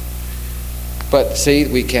us. But see,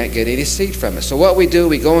 we can't get any seed from it. So what we do,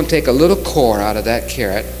 we go and take a little core out of that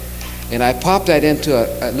carrot, and I pop that into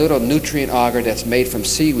a little nutrient auger that's made from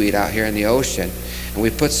seaweed out here in the ocean, and we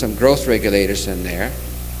put some growth regulators in there,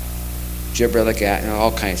 gibberellic acid,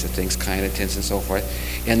 all kinds of things, kinetins and so forth.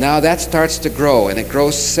 And now that starts to grow, and it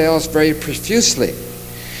grows cells very profusely.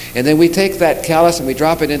 And then we take that callus and we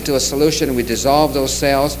drop it into a solution, and we dissolve those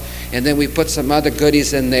cells, and then we put some other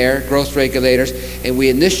goodies in there, growth regulators, and we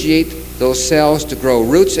initiate those cells to grow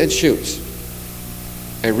roots and shoots.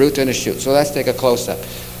 A root and a shoot. So let's take a close-up.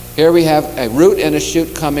 Here we have a root and a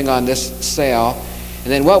shoot coming on this cell,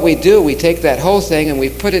 and then what we do, we take that whole thing and we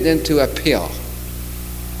put it into a pill.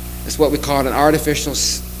 It's what we call an artificial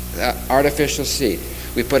seed.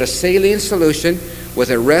 We put a saline solution with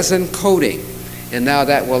a resin coating, and now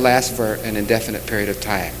that will last for an indefinite period of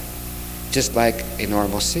time, just like a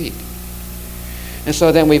normal seed. And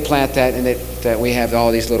so then we plant that, and that we have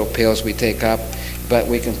all these little pills we take up, but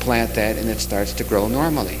we can plant that and it starts to grow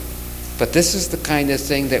normally. But this is the kind of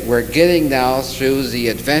thing that we're getting now through the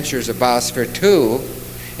adventures of Biosphere 2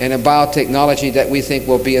 and a biotechnology that we think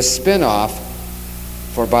will be a spin-off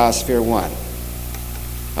for Biosphere 1.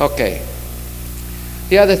 Okay.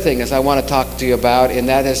 The other thing is I want to talk to you about, and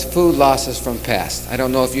that is food losses from pests. I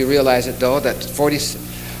don't know if you realize it, though, that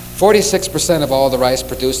 46% of all the rice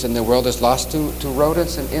produced in the world is lost to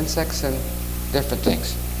rodents and insects and different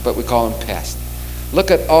things, but we call them pests. Look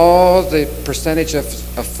at all the percentage of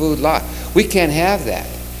food loss. We can't have that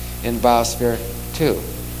in Biosphere 2.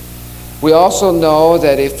 We also know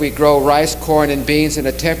that if we grow rice, corn, and beans in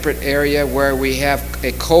a temperate area where we have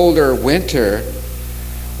a colder winter,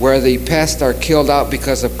 where the pests are killed out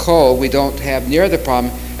because of cold, we don't have near the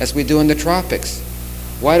problem as we do in the tropics.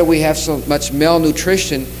 Why do we have so much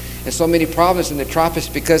malnutrition and so many problems in the tropics?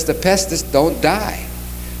 Because the pests just don't die.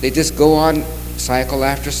 They just go on cycle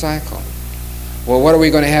after cycle. Well, what are we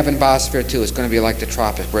going to have in Biosphere 2? It's going to be like the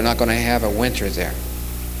tropics. We're not going to have a winter there.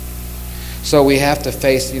 So we have to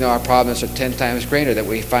face, our problems are 10 times greater that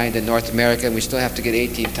we find in North America, and we still have to get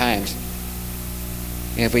 18 times.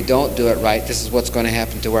 And if we don't do it right, this is what's going to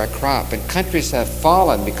happen to our crop. And countries have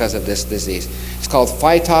fallen because of this disease. It's called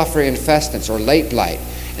phytophthora infestans, or late blight.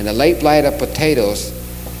 And the late blight of potatoes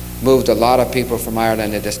moved a lot of people from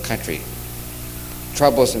Ireland to this country.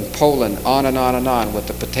 Troubles in Poland, on and on and on with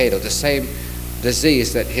the potato. The same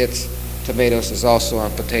disease that hits tomatoes is also on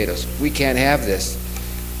potatoes. We can't have this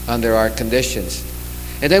under our conditions.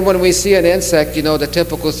 And then when we see an insect, the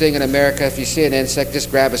typical thing in America, if you see an insect, just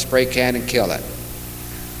grab a spray can and kill it.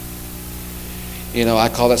 I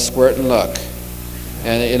call it squirt and look.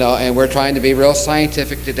 And and we're trying to be real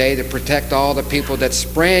scientific today to protect all the people that's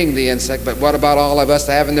spraying the insect, but what about all of us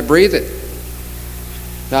having to breathe it?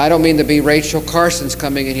 Now, I don't mean to be Rachel Carson's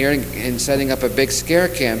coming in here and setting up a big scare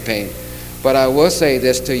campaign, but I will say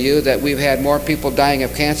this to you, that we've had more people dying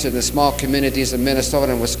of cancer in the small communities in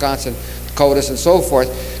Minnesota and Wisconsin, Dakotas and so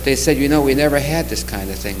forth. They said, we never had this kind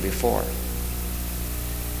of thing before.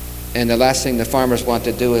 And the last thing the farmers want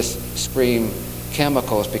to do is scream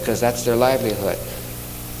chemicals, because that's their livelihood.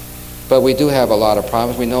 But we do have a lot of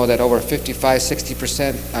problems. We know that over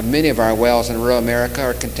 55-60% of many of our wells in rural America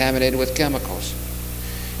are contaminated with chemicals.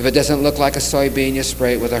 If it doesn't look like a soybean, you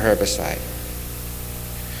spray it with a herbicide.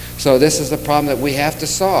 So this is the problem that we have to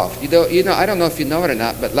solve. I don't know if you know it or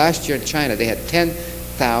not, but last year in China they had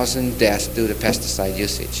 10,000 deaths due to pesticide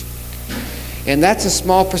usage. And that's a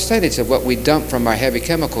small percentage of what we dump from our heavy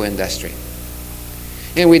chemical industry.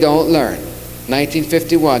 And we don't learn.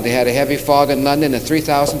 1951, they had a heavy fog in London and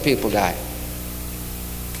 3,000 people died.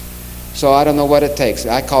 So I don't know what it takes.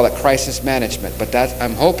 I call it crisis management, but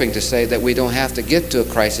I'm hoping to say that we don't have to get to a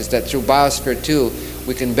crisis, that through Biosphere 2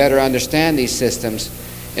 we can better understand these systems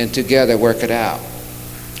and together work it out.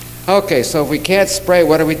 Okay, so if we can't spray,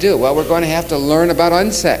 what do we do? Well, we're going to have to learn about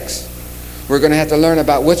insects. We're going to have to learn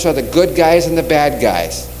about which are the good guys and the bad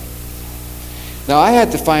guys. Now, I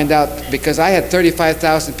had to find out, because I had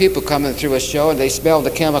 35,000 people coming through a show and they smelled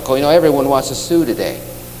the chemical. Everyone wants to sue today.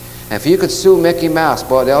 And if you could sue Mickey Mouse,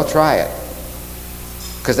 boy, they'll try it.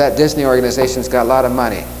 Because that Disney organization's got a lot of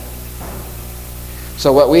money.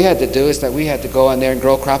 So what we had to do is that we had to go in there and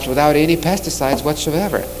grow crops without any pesticides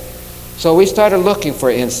whatsoever. So we started looking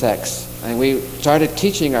for insects, and we started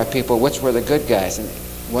teaching our people which were the good guys. And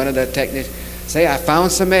one of the technicians, say, I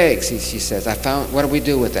found some eggs, she says. What do we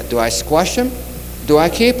do with them? Do I squash them? Do I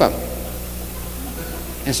keep them?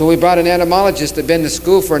 And so we brought an entomologist that had been to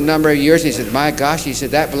school for a number of years. He said, my gosh, he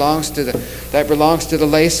said, that belongs to the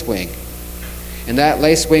lacewing. And that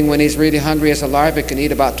lacewing, when he's really hungry as a larva, can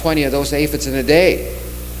eat about 20 of those aphids in a day.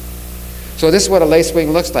 So this is what a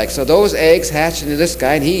lacewing looks like. So those eggs hatch into this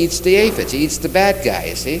guy, and he eats the aphids. He eats the bad guy,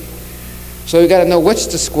 you see. So we've got to know which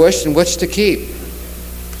to squish and which to keep.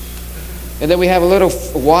 And then we have a little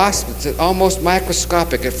wasp. It's almost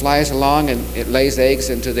microscopic. It flies along and it lays eggs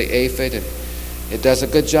into the aphid, and it does a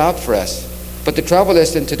good job for us. But the trouble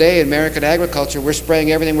is, in today in American agriculture, we're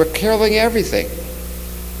spraying everything. We're killing everything.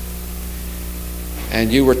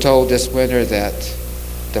 And you were told this winter that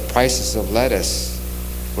the prices of lettuce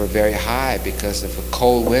were very high because of a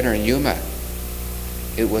cold winter in Yuma.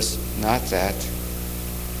 It was not that.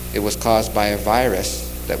 It was caused by a virus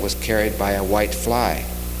that was carried by a white fly.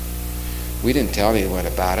 We didn't tell anyone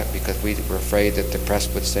about it because we were afraid that the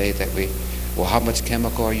press would say that well, how much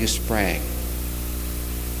chemical are you spraying?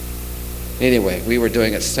 Anyway, we were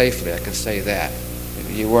doing it safely, I can say that.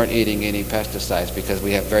 You weren't eating any pesticides because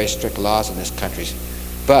we have very strict laws in this country.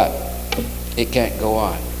 But it can't go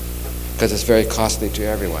on because it's very costly to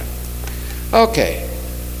everyone. Okay,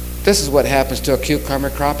 this is what happens to a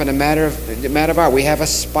cucumber crop in a matter of hours. We have a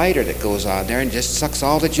spider that goes on there and just sucks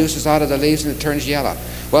all the juices out of the leaves and it turns yellow.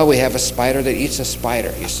 Well, we have a spider that eats a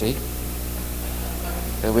spider, you see.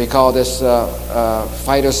 And we call this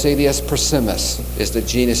Phytocedius persimmus is the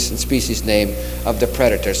genus and species name of the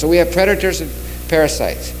predator. So we have predators and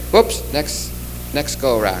parasites. Whoops, next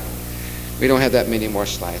go around. We don't have that many more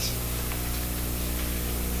slides.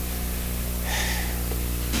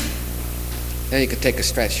 Then you can take a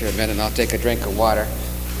stretch here a minute and I'll take a drink of water.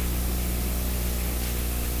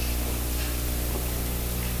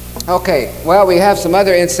 Okay, well, we have some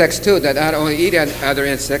other insects too that not only eat other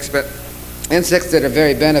insects, but insects that are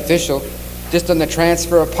very beneficial just in the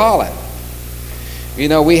transfer of pollen. You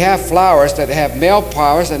know, we have flowers that have male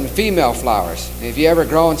flowers and female flowers. If you ever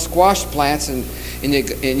grown squash plants and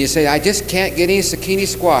you say, I just can't get any zucchini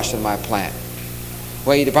squash in my plant.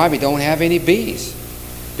 Well, you probably don't have any bees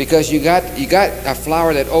because you got a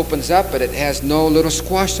flower that opens up but it has no little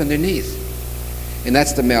squash underneath. And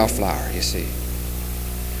that's the male flower, you see.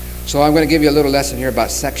 So I'm going to give you a little lesson here about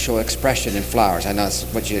sexual expression in flowers. I know that's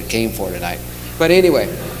what you came for tonight. But anyway,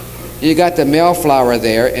 you got the male flower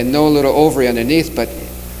there and no little ovary underneath, but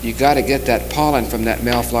you got to get that pollen from that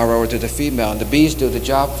male flower over to the female, and the bees do the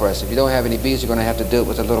job for us. If you don't have any bees, you're going to have to do it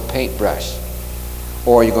with a little paintbrush,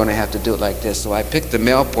 or you're going to have to do it like this. So I picked the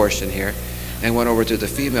male portion here and went over to the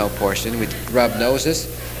female portion. We rubbed noses,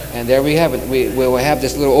 and there we have it. We will have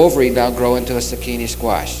this little ovary now grow into a zucchini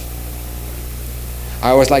squash. I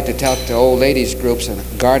always like to tell the old ladies groups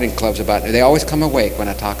and garden clubs about it. They always come awake when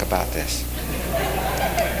I talk about this.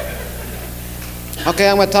 Okay,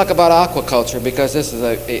 I'm going to talk about aquaculture because this is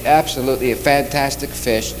absolutely a fantastic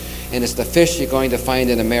fish, and it's the fish you're going to find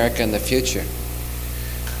in America in the future.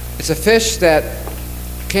 It's a fish that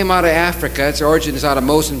came out of Africa. Its origin is out of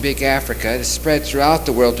Mozambique, Africa. It's spread throughout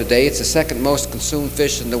the world today. It's the second most consumed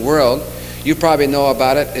fish in the world. You probably know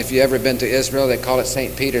about it if you've ever been to Israel. They call it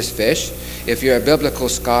St. Peter's fish. If you're a biblical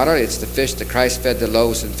scholar, it's the fish that Christ fed the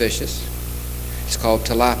loaves and fishes. It's called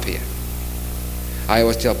tilapia. I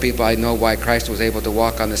always tell people I know why Christ was able to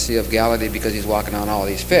walk on the Sea of Galilee, because he's walking on all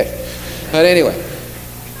these fish. But anyway,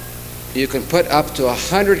 you can put up to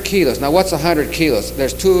 100 kilos. Now what's 100 kilos?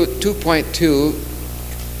 There's 2.2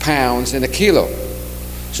 pounds in a kilo.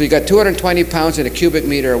 So you got 220 pounds in a cubic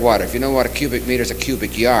meter of water. If you know what a cubic meter is, a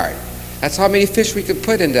cubic yard. That's how many fish we can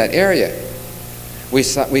put in that area. We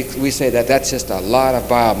say that that's just a lot of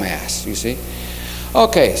biomass, you see.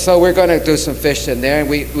 Okay, so we're going to do some fish in there.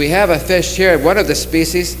 We have a fish here, one of the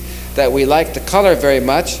species that we like the color very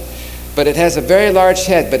much, but it has a very large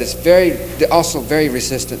head, but it's also very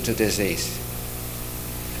resistant to disease.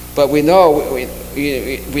 But we know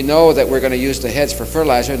that we're going to use the heads for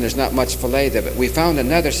fertilizer, and there's not much fillet there. But we found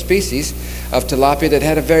another species of tilapia that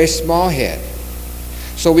had a very small head.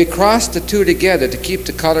 So we crossed the two together to keep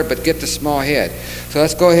the color but get the small head. So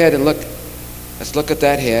let's go ahead and look. Let's look at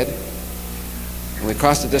that head. And we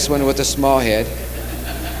crossed this one with a small head.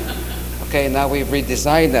 Okay, now we've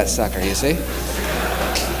redesigned that sucker, you see?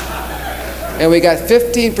 And we got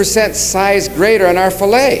 15% size greater on our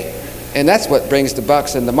fillet. And that's what brings the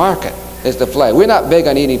bucks in the market, is the fillet. We're not big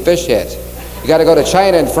on eating fish heads. You got to go to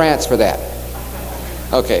China and France for that.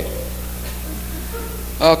 Okay.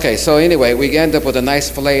 Okay, so anyway, we end up with a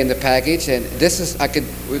nice fillet in the package, and this is,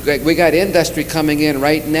 we got industry coming in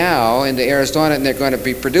right now into Arizona, and they're going to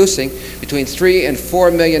be producing between 3 and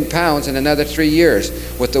 4 million pounds in another 3 years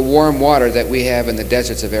with the warm water that we have in the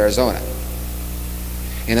deserts of Arizona.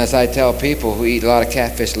 And as I tell people who eat a lot of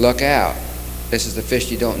catfish, look out. This is the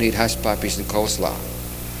fish you don't need hush puppies and coleslaw.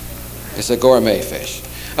 It's a gourmet fish.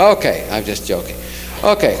 Okay, I'm just joking.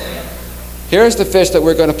 Okay. Here's the fish that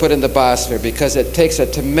we're going to put in the biosphere because it takes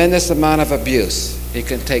a tremendous amount of abuse. It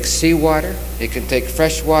can take seawater, it can take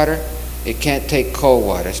fresh water, it can't take cold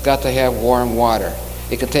water. It's got to have warm water.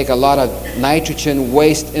 It can take a lot of nitrogen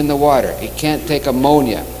waste in the water. It can't take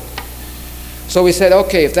ammonia. So we said,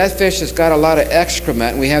 okay, if that fish has got a lot of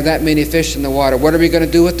excrement and we have that many fish in the water, what are we going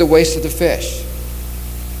to do with the waste of the fish?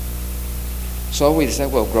 So we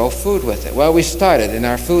said, we'll grow food with it. Well, we started, and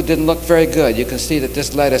our food didn't look very good. You can see that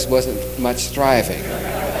this lettuce wasn't much thriving.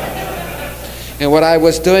 And what I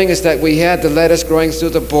was doing is that we had the lettuce growing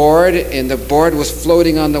through the board, and the board was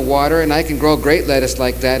floating on the water, and I can grow great lettuce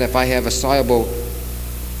like that if I have a soluble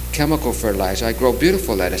chemical fertilizer. I grow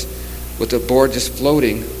beautiful lettuce with the board just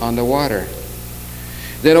floating on the water.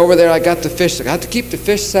 Then over there I got the fish. I had to keep the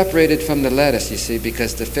fish separated from the lettuce, you see,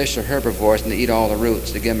 because the fish are herbivores and they eat all the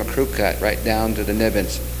roots. They give them a crew cut right down to the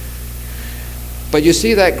nibbins. But you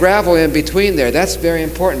see that gravel in between there, that's very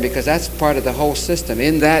important because that's part of the whole system.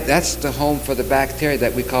 In that, that's the home for the bacteria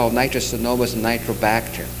that we call nitrosomonas and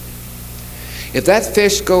nitrobacter. If that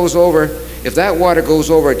fish goes over, if that water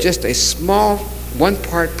goes over just a small 1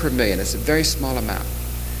 part per million, it's a very small amount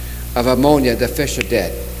of ammonia, the fish are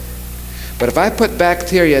dead. But if I put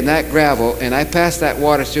bacteria in that gravel and I pass that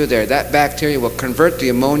water through there, that bacteria will convert the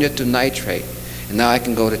ammonia to nitrate. And now I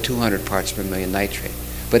can go to 200 parts per million nitrate.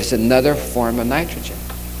 But it's another form of nitrogen.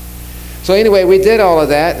 So anyway, we did all of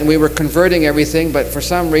that and we were converting everything, but for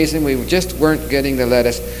some reason we just weren't getting the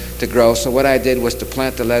lettuce to grow. So what I did was to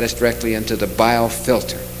plant the lettuce directly into the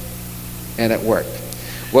biofilter. And it worked.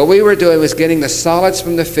 What we were doing was getting the solids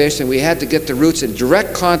from the fish, and we had to get the roots in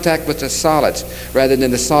direct contact with the solids rather than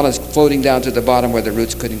the solids floating down to the bottom where the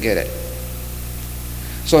roots couldn't get it.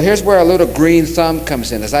 So here's where a little green thumb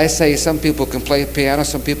comes in. As I say, some people can play piano,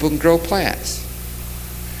 some people can grow plants.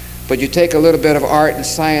 But you take a little bit of art and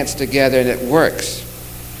science together and it works.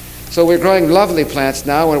 So we're growing lovely plants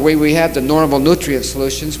now where we have the normal nutrient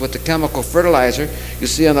solutions with the chemical fertilizer. You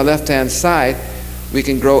see on the left-hand side, we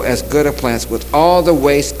can grow as good a plants with all the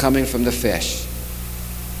waste coming from the fish.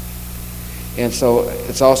 And so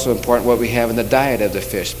it's also important what we have in the diet of the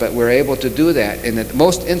fish. But we're able to do that. And the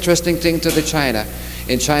most interesting thing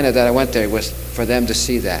in China that I went there was for them to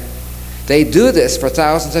see that. They do this for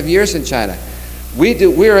thousands of years in China.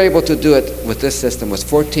 We're able to do it with this system with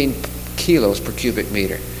 14 kilos per cubic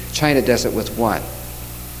meter. China does it with 1.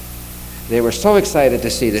 They were so excited to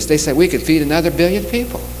see this. They said, we could feed another 1 billion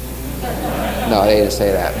people. No, they didn't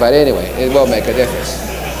say that. But anyway, it will make a difference.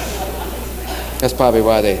 That's probably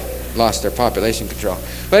why they lost their population control.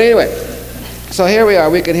 But anyway, so here we are.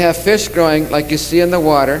 We can have fish growing like you see in the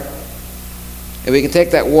water. And we can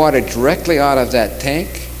take that water directly out of that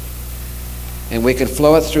tank. And we can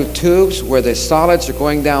flow it through tubes where the solids are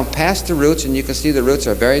going down past the roots. And you can see the roots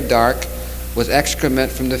are very dark with excrement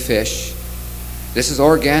from the fish. This is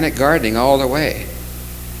organic gardening all the way.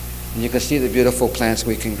 And you can see the beautiful plants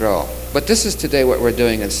we can grow. But this is today what we're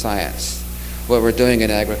doing in science, what we're doing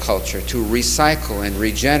in agriculture, to recycle and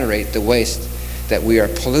regenerate the waste that we are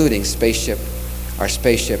polluting our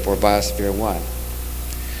spaceship or Biosphere 1.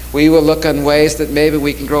 We will look on ways that maybe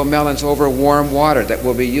we can grow melons over warm water that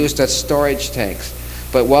will be used as storage tanks.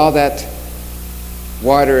 But while that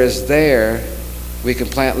water is there, we can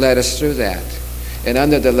plant lettuce through that. And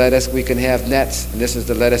under the lettuce, we can have nets. And this is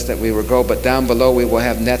the lettuce that we will grow. But down below, we will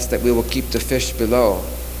have nets that we will keep the fish below.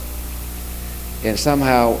 And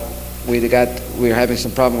somehow, we're having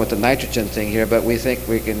some problem with the nitrogen thing here, but we think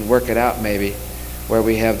we can work it out maybe, where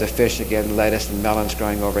we have the fish again, lettuce and melons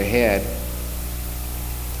growing overhead.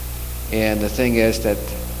 And the thing is that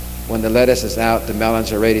when the lettuce is out, the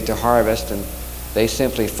melons are ready to harvest, and they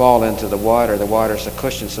simply fall into the water. The water's a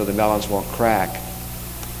cushion so the melons won't crack.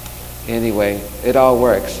 Anyway, it all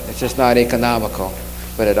works. It's just not economical,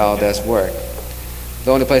 but it all does work.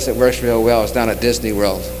 The only place that works real well is down at Disney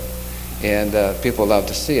World, and people love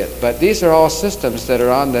to see it. But these are all systems that are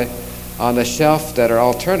on the shelf that are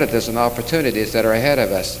alternatives and opportunities that are ahead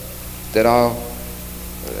of us, that all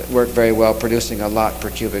work very well, producing a lot per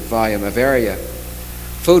cubic volume of area.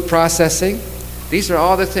 Food processing, these are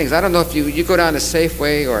all the things. I don't know if you go down to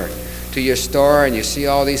Safeway or to your store and you see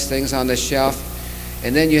all these things on the shelf,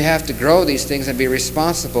 and then you have to grow these things and be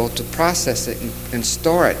responsible to process it and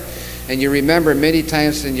store it. And you remember many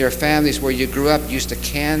times in your families where you grew up, you used to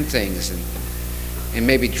can things and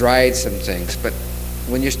maybe dried some things. But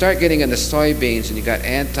when you start getting into soybeans and you got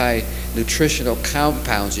anti-nutritional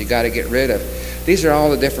compounds you got to get rid of, these are all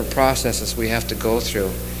the different processes we have to go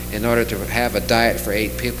through in order to have a diet for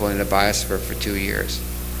 8 people in the biosphere for 2 years.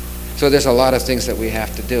 So there's a lot of things that we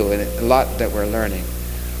have to do and a lot that we're learning.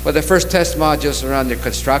 Well, the first test modules are under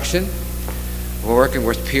construction. We're working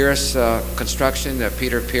with Pierce Construction.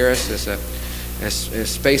 Peter Pierce is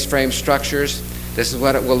space frame structures. This is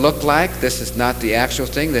what it will look like. This is not the actual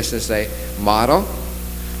thing. This is a model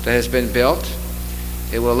that has been built.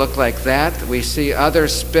 It will look like that. We see other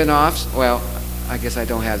spin-offs. Well, I guess I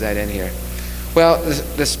don't have that in here. Well,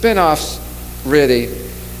 the spin-offs really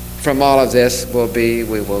from all of this will be,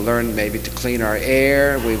 we will learn maybe to clean our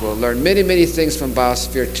air. We will learn many, many things from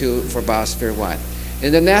Biosphere 2 for Biosphere 1.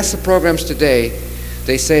 In the NASA programs today,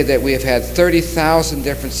 they say that we have had 30,000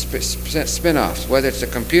 different spin-offs, whether it's a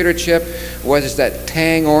computer chip, whether it's that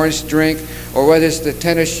Tang orange drink, or whether it's the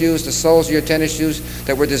tennis shoes, the soles of your tennis shoes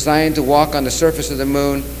that were designed to walk on the surface of the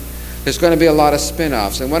moon. There's going to be a lot of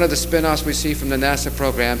spin-offs. And one of the spin-offs we see from the NASA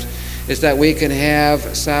programs is that we can have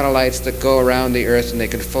satellites that go around the Earth and they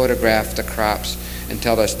can photograph the crops and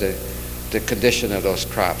tell us the condition of those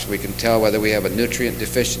crops. We can tell whether we have a nutrient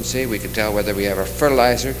deficiency, we can tell whether we have a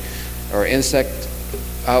fertilizer or insect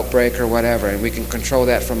outbreak or whatever, and we can control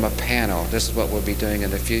that from a panel. This is what we'll be doing in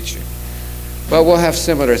the future. Well, we'll have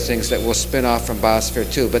similar things that will spin off from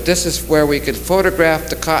Biosphere 2, but this is where we can photograph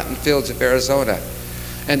the cotton fields of Arizona.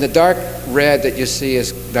 And the dark red that you see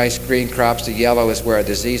is nice green crops. The yellow is where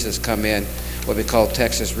diseases come in, what we call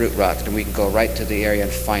Texas root rot, and we can go right to the area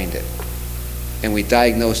and find it. And we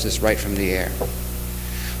diagnose this right from the air.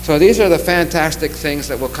 So these are the fantastic things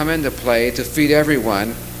that will come into play to feed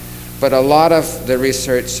everyone. But a lot of the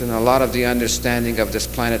research and a lot of the understanding of this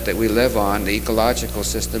planet that we live on, the ecological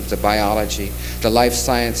systems, the biology, the life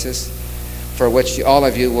sciences, for which all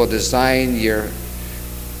of you will design your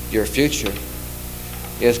future,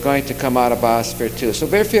 is going to come out of Biosphere 2. So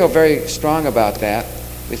we feel very strong about that.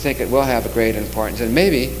 We think it will have a great importance. And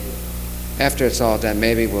maybe, after it's all done,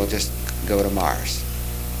 maybe we'll just go to Mars.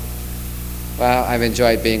 Well, I've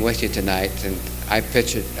enjoyed being with you tonight, and I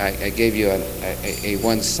gave you a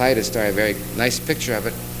one-sided story, a very nice picture of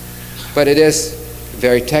it. But it is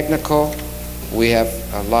very technical. We have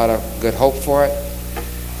a lot of good hope for it.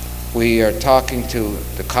 We are talking to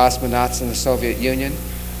the cosmonauts in the Soviet Union.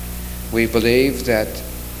 We believe that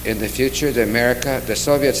in the future, the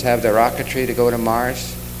Soviets have the rocketry to go to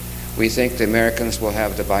Mars. We think the Americans will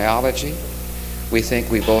have the biology. We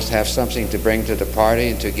think we both have something to bring to the party,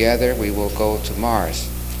 and together we will go to Mars.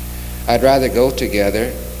 I'd rather go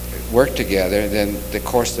together, work together, than the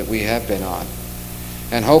course that we have been on.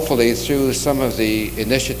 And hopefully through some of the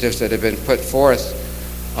initiatives that have been put forth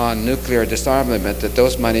on nuclear disarmament, that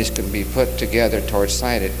those monies can be put together towards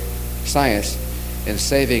science in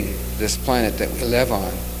saving this planet that we live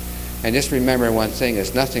on. And just remember one thing,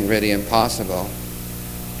 is nothing really impossible.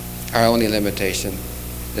 Our only limitation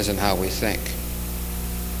is in how we think.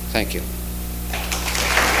 Thank you.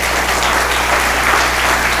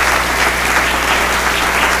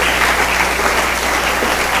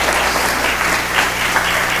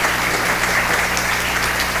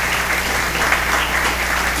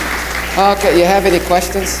 Okay, you have any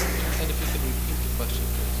questions? And if you could repeat the question,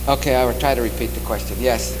 please. Okay, I will try to repeat the question.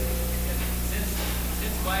 Yes.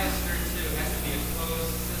 Since Biosphere 2 has to be a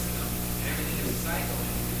closed system, everything is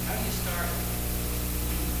cycling, how do you start?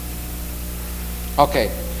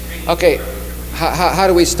 Okay. How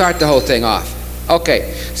do we start the whole thing off?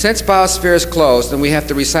 Okay, since Biosphere is closed and we have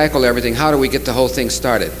to recycle everything, how do we get the whole thing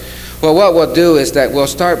started? Well, what we'll do is that we'll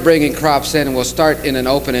start bringing crops in, and we'll start in an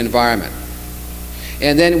open environment.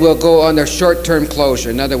 And then we'll go under short-term closure.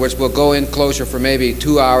 In other words, we'll go in closure for maybe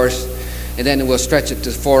 2 hours, and then we'll stretch it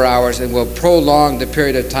to 4 hours, and we'll prolong the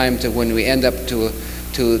period of time to when we end up to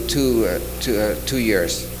 2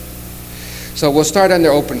 years. So we'll start under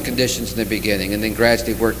open conditions in the beginning, and then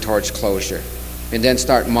gradually work towards closure, and then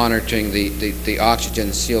start monitoring the oxygen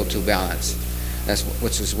and CO2 balance,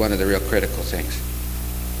 which is one of the real critical things.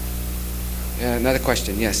 Another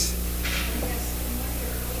question, yes.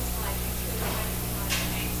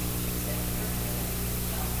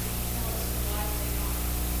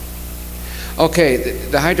 Okay,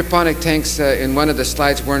 the hydroponic tanks in one of the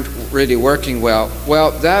slides weren't really working well.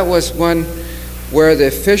 Well, that was one where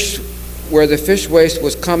the fish waste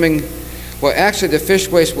was coming. Well, actually, the fish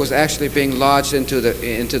waste was actually being lodged into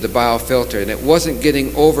the biofilter, and it wasn't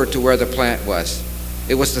getting over to where the plant was.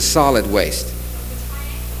 It was the solid waste.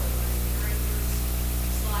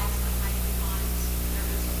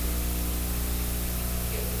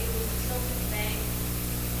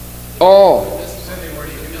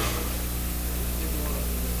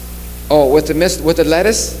 Oh, with the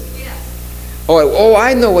lettuce? Oh,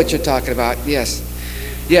 I know what you're talking about. Yes.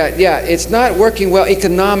 Yeah, it's not working well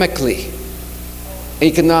economically.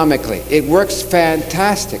 It works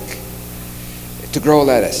fantastic to grow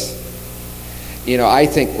lettuce. You know, I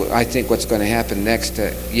think what's going to happen next,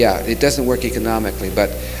 it doesn't work economically, but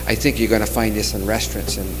I think you're going to find this in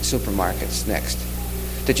restaurants and supermarkets next.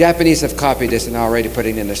 The Japanese have copied this and already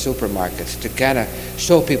putting it in their supermarkets to kind of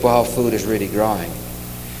show people how food is really growing.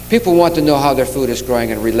 People want to know how their food is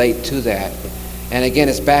growing and relate to that. And again,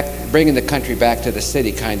 it's bringing the country back to the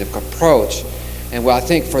city kind of approach. And well, I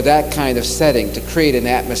think for that kind of setting, to create an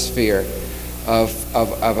atmosphere of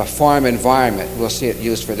a farm environment, we'll see it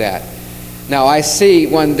used for that. Now, I see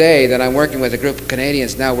one day that I'm working with a group of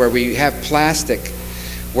Canadians now where we have plastic,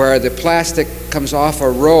 where the plastic comes off a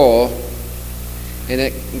roll and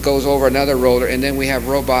it goes over another roller, and then we have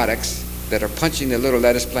robotics that are punching the little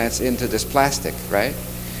lettuce plants into this plastic, right?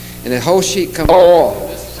 And the whole sheet comes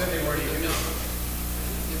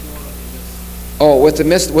Oh, with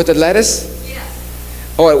the lettuce?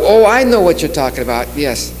 Yes. Oh, I know what you're talking about.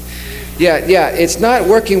 Yes. Yeah, it's not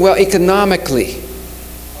working well economically.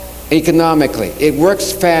 It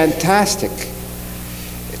works fantastic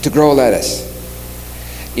to grow lettuce.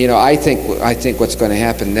 You know, I think what's going to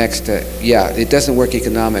happen next, it doesn't work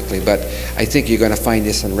economically, but I think you're going to find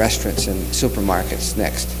this in restaurants and supermarkets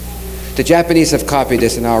next. The Japanese have copied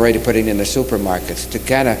this and already putting it in their supermarkets to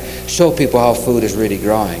kind of show people how food is really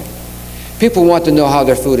growing. People want to know how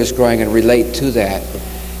their food is growing and relate to that.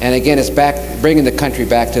 And again, it's bringing the country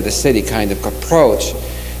back to the city kind of approach.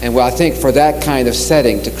 And well, I think for that kind of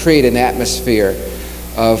setting, to create an atmosphere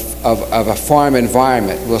of a farm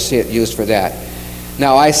environment, we'll see it used for that.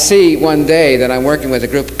 Now, I see one day that I'm working with a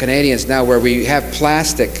group of Canadians now where we have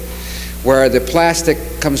plastic, where the plastic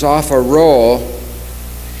comes off a roll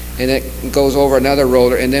and it goes over another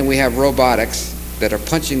roller, and then we have robotics that are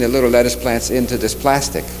punching the little lettuce plants into this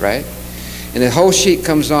plastic, right? And the whole sheet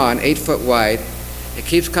comes on, 8 foot wide. It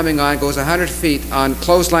keeps coming on, goes 100 feet on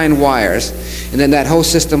clothesline wires, and then that whole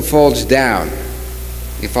system folds down.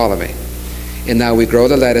 You follow me? And now we grow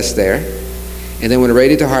the lettuce there, and then when we're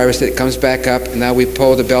ready to harvest it, it comes back up, and now we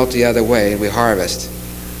pull the belt the other way and we harvest.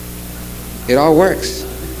 It all works.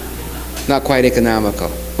 Not quite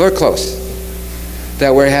economical. We're close.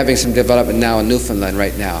 That we're having some development now in Newfoundland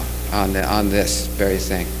right now on this very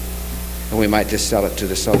thing. And we might just sell it to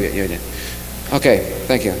the Soviet Union. Okay,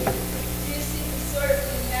 thank you. Do you see the sort of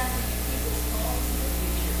thing happening in people's homes in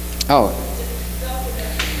the future? Oh. To develop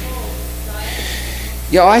that whole diet?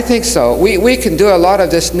 Yeah, I think so. We can do a lot of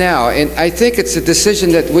this now, and I think it's a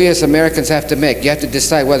decision that we as Americans have to make. You have to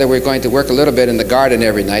decide whether we're going to work a little bit in the garden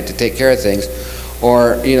every night to take care of things,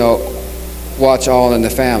 or, you know, watch All in the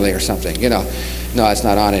Family or something, you know. No, it's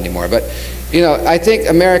not on anymore, but you know, I think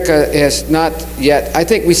America is not yet, I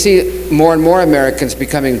think we see more and more Americans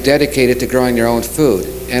becoming dedicated to growing their own food.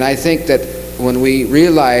 And I think that when we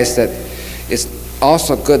realize that it's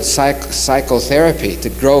also good psychotherapy to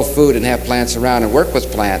grow food and have plants around and work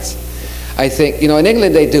with plants, I think, you know, in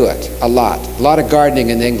England they do it a lot of gardening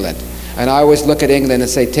in England. And I always look at England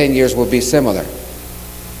and say 10 years will be similar.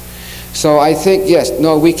 So I think, yes,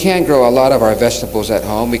 no, we can grow a lot of our vegetables at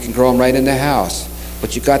home. We can grow them right in the house.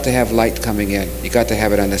 But you got to have light coming in. You got to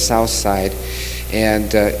have it on the south side.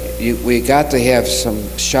 And we got to have some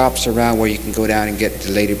shops around where you can go down and get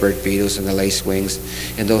the ladybird beetles and the lacewings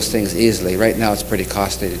and those things easily. Right now it's pretty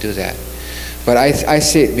costly to do that. But I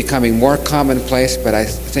see it becoming more commonplace, but I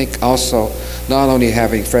think also not only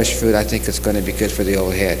having fresh food, I think it's going to be good for the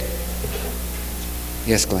old head.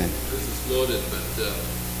 Yes, Glenn? This is loaded, but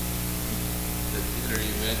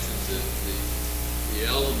you mentioned that the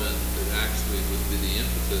element that actually would be the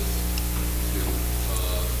impetus to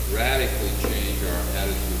radically change our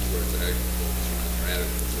attitude towards agriculture and our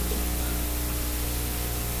attitude towards the planet.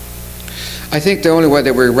 I think the only way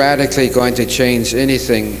that we're radically going to change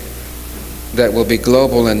anything that will be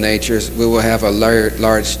global in nature is we will have a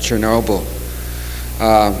large Chernobyl.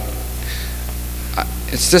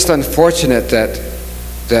 It's just unfortunate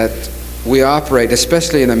that we operate,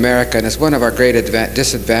 especially in America, and it's one of our great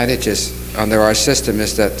disadvantages under our system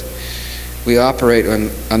is that we operate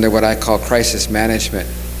under what I call crisis management.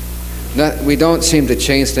 We don't seem to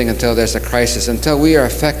change things until there's a crisis, until we are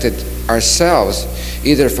affected ourselves,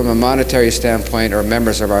 either from a monetary standpoint or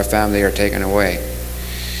members of our family are taken away.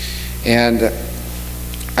 And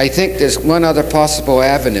I think there's one other possible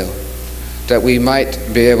avenue that we might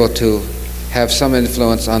be able to have some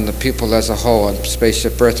influence on the people as a whole on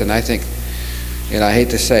Spaceship Earth, and I think, and I hate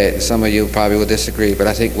to say it, and some of you probably will disagree, but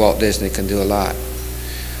I think Walt Disney can do a lot.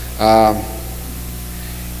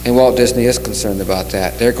 And Walt Disney is concerned about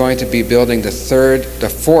that. They're going to be building the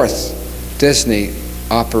fourth Disney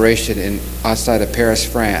operation outside of Paris,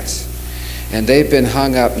 France. And they've been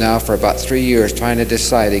hung up now for about 3 years trying to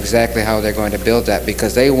decide exactly how they're going to build that,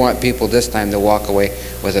 because they want people this time to walk away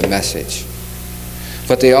with a message.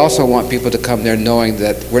 But they also want people to come there knowing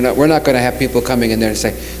that we're not going to have people coming in there and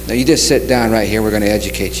say, no, you just sit down right here, we're going to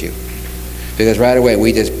educate you. Because right away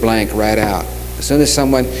we just blank right out. As soon as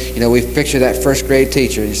someone, we picture that first grade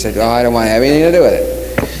teacher and you said, oh, I don't want to have anything to do with it.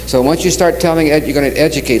 So once you start telling you're going to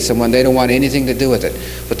educate someone, they don't want anything to do with it.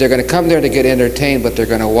 But they're going to come there to get entertained, but they're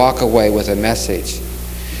going to walk away with a message.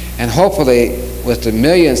 And hopefully, with the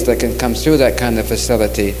millions that can come through that kind of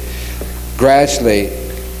facility, gradually,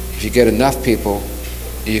 if you get enough people,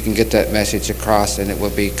 you can get that message across, and it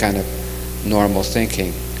will be kind of normal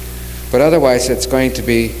thinking. But otherwise, it's going to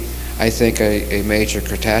be, I think, a major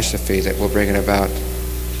catastrophe that will bring it about.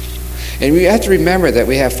 And we have to remember that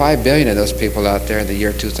we have 5 billion of those people out there in the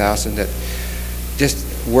year 2000 that just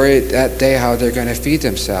worry that day how they're going to feed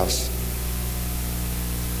themselves.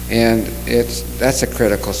 And that's a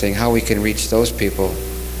critical thing, how we can reach those people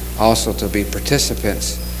also to be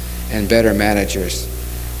participants and better managers.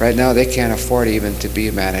 Right now they can't afford even to be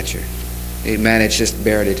a manager. They manage just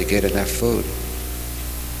barely to get enough food.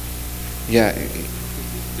 Yeah. Can you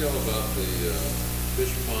tell about the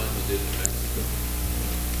fish pond you did in Mexico?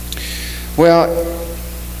 Well,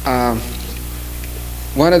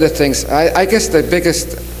 one of the things, I guess the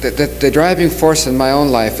biggest, the driving force in my own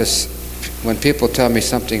life is when people tell me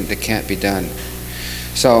something that can't be done.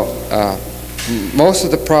 So most of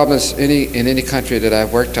the problems in any country that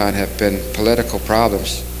I've worked on have been political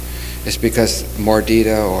problems. It's because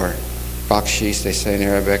mordida, or bakshish, they say in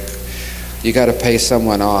Arabic, you got to pay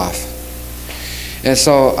someone off. And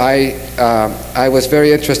so I was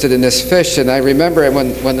very interested in this fish, and I remember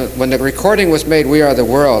when the recording was made, "We Are the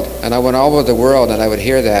World," and I went all over the world and I would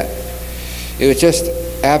hear that. It was just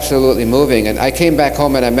absolutely moving. And I came back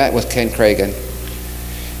home and I met with Ken Cragen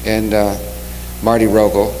and Marty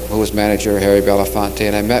Rogel, who was manager of Harry Belafonte,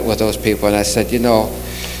 and I met with those people and I said,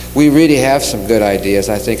 we really have some good ideas,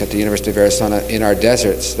 I think, at the University of Arizona in our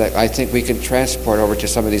deserts that I think we can transport over to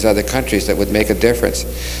some of these other countries that would make a difference.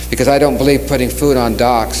 Because I don't believe putting food on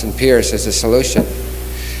docks and piers is a solution.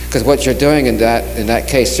 Because what you're doing in that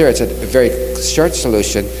case, sure, it's a very short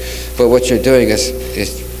solution, but what you're doing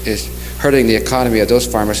is hurting the economy of those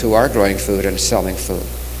farmers who are growing food and selling food.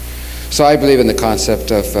 So I believe in the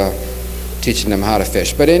concept of teaching them how to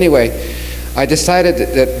fish. But anyway, I decided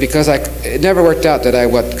that because it never worked out that I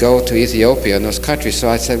would go to Ethiopia and those countries, so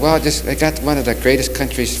I said, well, I got one of the greatest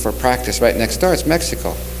countries for practice right next door. It's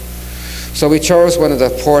Mexico. So we chose one of the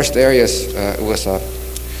poorest areas. It was a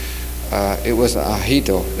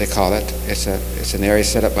ejido, they call it. It's an area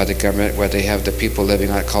set up by the government where they have the people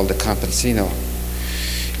living on it called the campesino.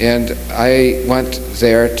 And I went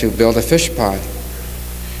there to build a fish pond.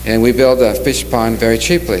 And we built a fish pond very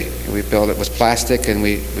cheaply. We built it with plastic, and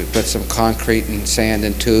we put some concrete and sand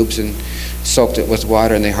in tubes and soaked it with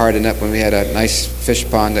water, and they hardened up, and we had a nice fish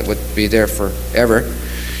pond that would be there forever.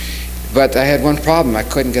 But I had one problem. I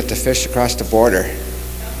couldn't get the fish across the border.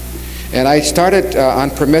 And I started on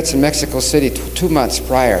permits in Mexico City 2 months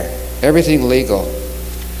prior, everything legal.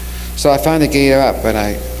 So I finally gave up, and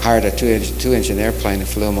I hired a two-engine airplane and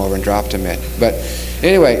flew them over and dropped them in. But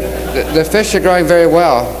anyway, the fish are growing very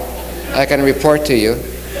well, I can report to you.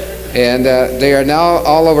 And they are now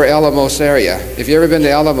all over Alamos area. If you've ever been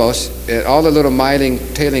to Alamos, all the little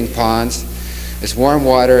tailing ponds, it's warm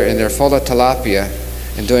water, and they're full of tilapia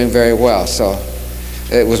and doing very well. So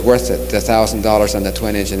it was worth it, the $1,000 on the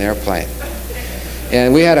twin-engine airplane.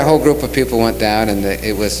 And we had a whole group of people went down, and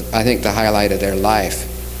it was, I think, the highlight of their life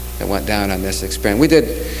that went down on this experiment.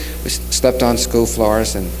 We slept on school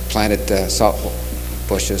floors and planted salt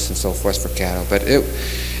bushes and so forth for cattle. But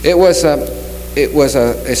it was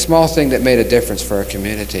a small thing that made a difference for our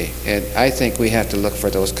community. And I think we have to look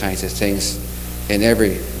for those kinds of things in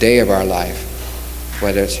every day of our life,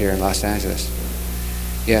 whether it's here in Los Angeles.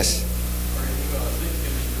 Yes?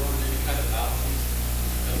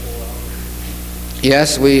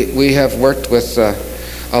 Yes, we have worked with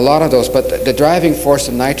a lot of those, but the driving force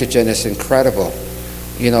of nitrogen is incredible.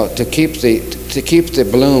 To keep the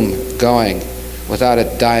bloom going without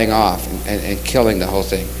it dying off and killing the whole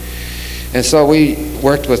thing. And so we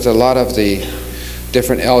worked with a lot of the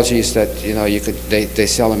different algae that they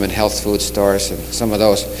sell them in health food stores and some of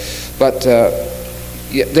those, but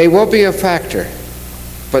they will be a factor.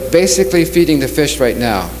 But basically feeding the fish right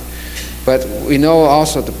now. But we know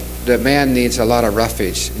also that man needs a lot of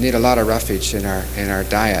roughage. We need a lot of roughage in our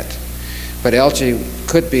diet. But algae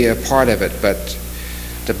could be a part of it. But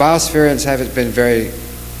The Biosphereans haven't been very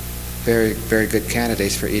good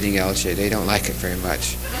candidates for eating algae. They don't like it very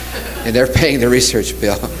much. And they're paying the research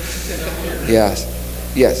bill. Yes.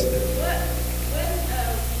 Yes. At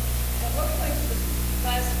what point does the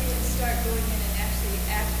Biosphereans start going in and actually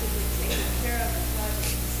actively taking care of the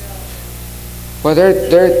project themselves? Well,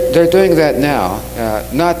 they're doing that now.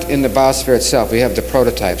 Not in the Biosphere itself. We have the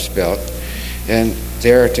prototypes built, and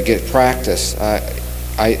they're to get practice.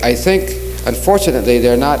 I think, unfortunately,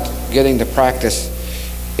 they're not getting the practice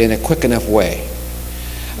in a quick enough way.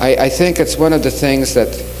 I think it's one of the things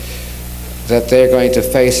that they're going to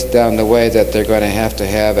face down the way, that they're going to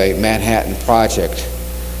have a Manhattan Project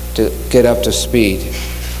to get up to speed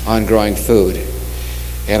on growing food.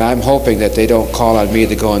 And I'm hoping that they don't call on me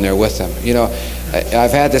to go in there with them. You know,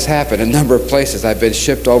 I've had this happen in a number of places. I've been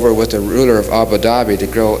shipped over with the ruler of Abu Dhabi to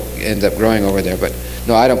end up growing over there. But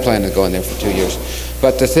no, I don't plan to go in there for 2 years.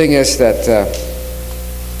 But the thing is that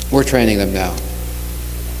we're training them now.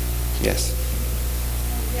 Yes.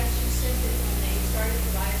 Yes, you said that when they started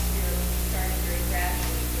the Biosphere, it started very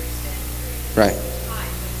gradually, very steady, Right. time. But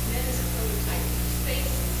it's meant as a prototype for space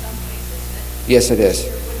in some ways, isn't it? Yes, it is.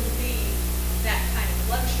 There wouldn't be that kind of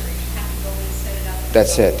luxury. You have to go in and set it up and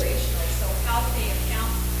That's it's it. operational. So how do they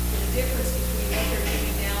account for the difference between what they're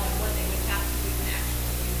doing now and what they would have to do in actual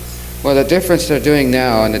use? Well, the difference they're doing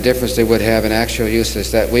now and the difference they would have in actual use is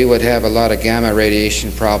that we would have a lot of gamma radiation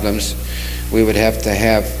problems. We would have to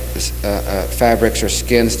have fabrics or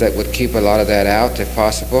skins that would keep a lot of that out, if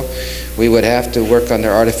possible. We would have to work on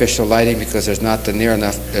their artificial lighting because there's not the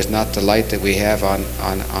light that we have on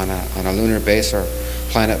a lunar base or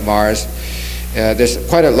planet Mars. There's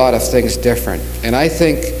quite a lot of things different. And I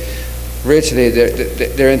think originally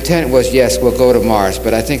their intent was, yes, we'll go to Mars,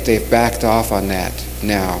 but I think they've backed off on that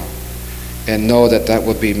now and know that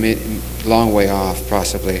would be long way off,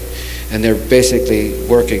 possibly. And they're basically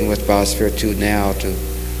working with Biosphere 2 now to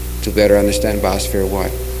better understand Biosphere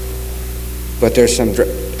 1. But there's some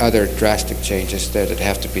other drastic changes there that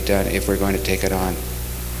have to be done if we're going to take it on.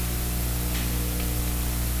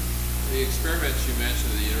 The experiments you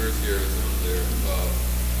mentioned at the University of Arizona there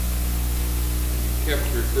kept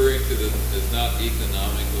referring to them as not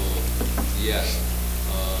economical yet.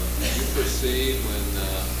 Do you foresee when the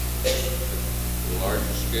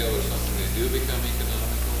larger scale or something they do become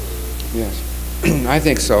economical? Or? Yes, I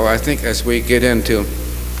think so. I think as we get into,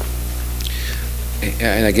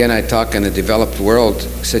 and again I talk in the developed world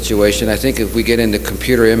situation, I think if we get into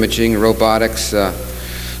computer imaging, robotics, some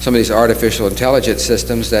of these artificial intelligence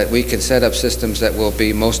systems, that we can set up systems that will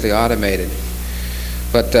be mostly automated.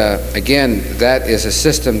 But again, that is a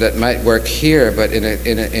system that might work here, but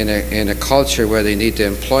in a culture where they need to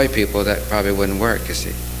employ people, that probably wouldn't work, you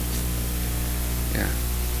see. Yeah.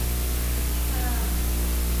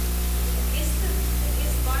 Is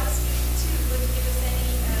Biosphere 2 going to give us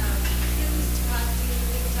any clues to how to deal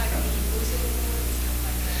with things like the ozone and stuff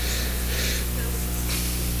like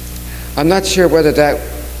that? I'm not sure whether that,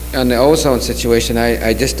 on the ozone situation,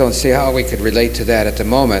 I just don't see how we could relate to that at the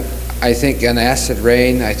moment. I think on acid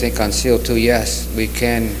rain, I think on CO2, yes, we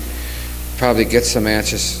can probably get some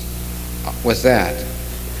answers with that.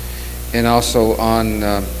 And also on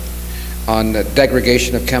the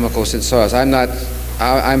degradation of chemicals in soils.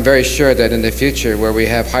 I'm very sure that in the future, where we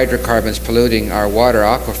have hydrocarbons polluting our water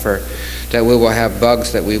aquifer, that we will have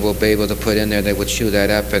bugs that we will be able to put in there that would chew that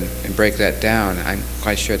up and break that down. I'm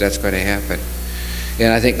quite sure that's going to happen.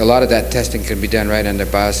 And I think a lot of that testing can be done right under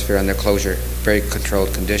Biosphere, under closure, very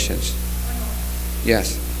controlled conditions.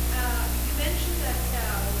 Yes. You mentioned that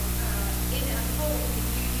in a home you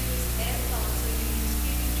use air pumps, so you use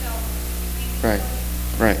PV Right,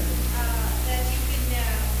 right. that you can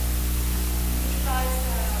utilize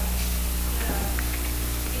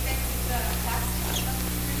effective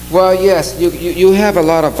plastic. Well, yes, you have a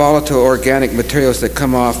lot of volatile organic materials that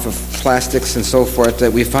come off of plastics and so forth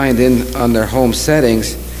that we find on their home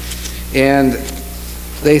settings. And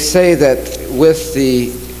they say that with the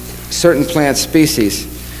certain plant species,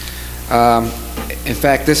 in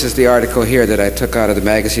fact, this is the article here that I took out of the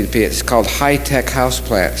magazine. It's called High-Tech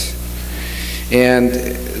Houseplants. And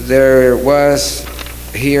there was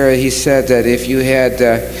here, he said that if you had,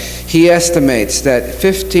 he estimates that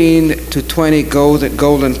 15 to 20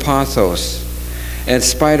 golden pothos and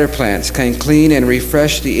spider plants can clean and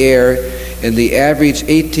refresh the air in the average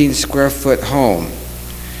 18 square foot home,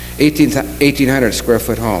 1,800 square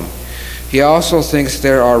foot home. He also thinks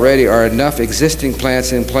there already are enough existing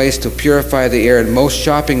plants in place to purify the air in most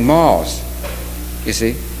shopping malls, you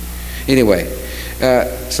see. Anyway,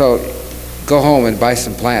 so go home and buy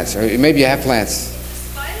some plants, or maybe you have plants.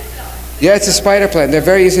 Spider plant. Yeah, it's a spider plant. They're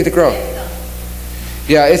very easy to grow.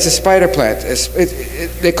 Yeah, it's a spider plant.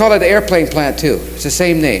 They call it the airplane plant too. It's the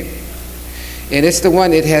same name. And it's the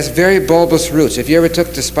one, it has very bulbous roots. If you ever took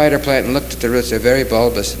the spider plant and looked at the roots, they're very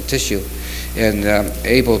bulbous in tissue and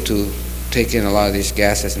able to take in a lot of these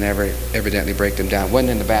gases and evidently break them down. One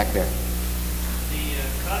in the back there. The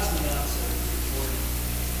cosmonauts have reported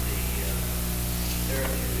the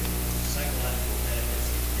therapeutic psychological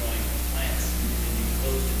benefits of growing plants in an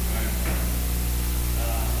enclosed environment.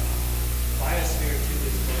 Biosphere 2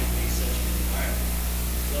 is going to be such an environment,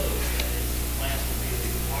 enclosed, that is, plants will be a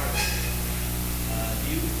big part of it.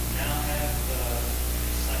 Do you now have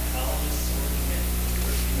psychologists working at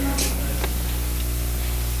university?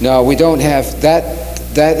 No, we don't have that.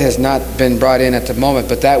 That has not been brought in at the moment,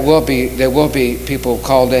 but there will be people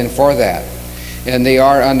called in for that, and they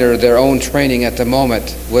are under their own training at the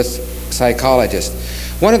moment with psychologists.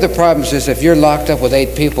 One of the problems is if you're locked up with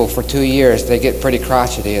 8 people for 2 years, they get pretty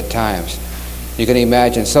crotchety at times. You can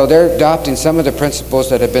imagine. So they're adopting some of the principles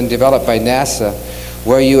that have been developed by NASA,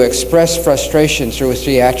 where you express frustration through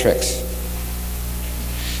theatrics.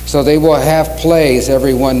 So they will have plays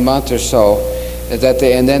every 1 month or so, and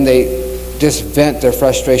then they just vent their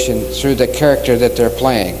frustration through the character that they're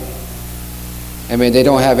playing. I mean, they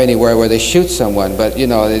don't have anywhere where they shoot someone, but you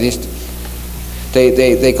know, they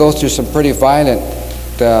go through some pretty violent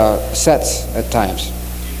sets at times. Do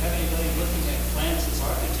you have anybody looking at plants as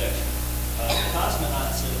architecture?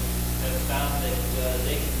 Cosmonauts have found that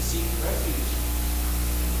they can seek refuge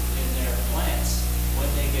in their plants when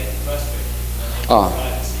they get frustrated, when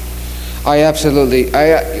they get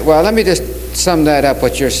privacy. Well, let me just sum that up,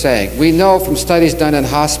 what you're saying. We know from studies done in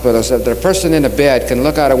hospitals that the person in a bed can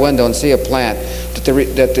look out a window and see a plant,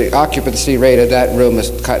 that the occupancy rate of that room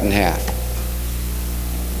is cut in half.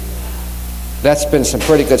 That's been some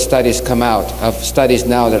pretty good studies come out of studies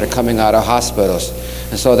now that are coming out of hospitals.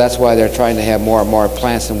 And so that's why they're trying to have more and more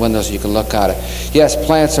plants and windows you can look out of. Yes,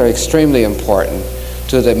 plants are extremely important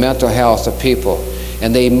to the mental health of people.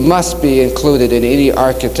 And they must be included in any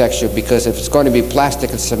architecture, because if it's going to be plastic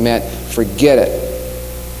and cement, forget it.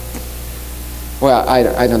 Well,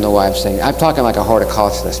 I don't know why I'm saying it. I'm talking like a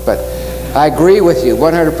horticulturist, but I agree with you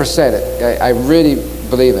 100%. I really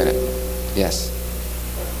believe in it. Yes.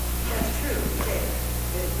 That's true. Okay.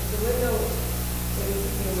 The window, when you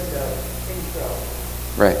keep the window, things grow.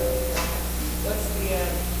 Right. What's the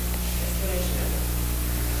explanation of it?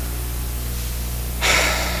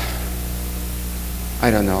 I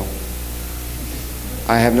don't know.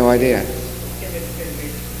 I have no idea. If it's going to be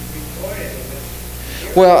recorded.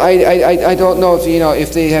 Well, I don't know if, you know,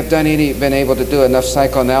 if they have been able to do enough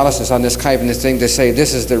psychoanalysis on this kind of thing to say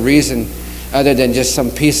this is the reason, other than just some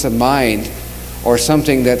peace of mind or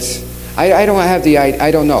something that's, I don't have the, I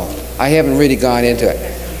don't know. I haven't really gone into it.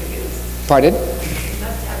 Pardon?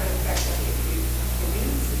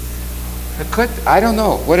 It could, I don't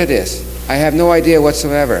know what it is. I have no idea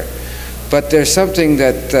whatsoever. But there's something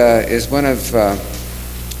that is one of,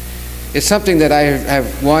 it's something that I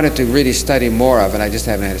have wanted to really study more of, and I just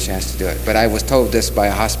haven't had a chance to do it. But I was told this by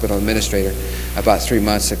a hospital administrator about 3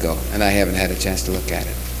 months ago, and I haven't had a chance to look at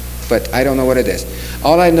it. But I don't know what it is.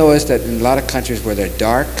 All I know is that in a lot of countries where they're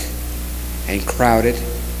dark and crowded,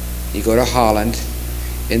 you go to Holland,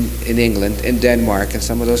 in England, in Denmark, in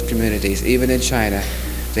some of those communities, even in China,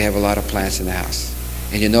 they have a lot of plants in the house.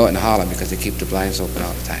 And you know it in Holland because they keep the blinds open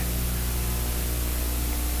all the time.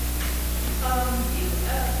 Do you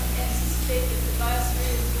anticipate that the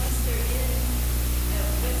biosphere, once they're in,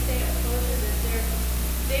 once they have closure, that their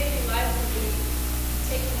daily life will be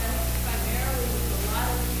taken up primarily with a lot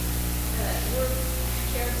of work,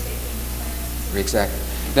 caretaking plants? Exactly.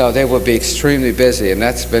 No, they will be extremely busy, and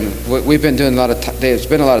that's been, we've been doing a lot of, there's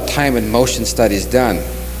been a lot of time and motion studies done,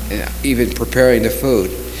 even preparing the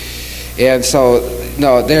food. And so,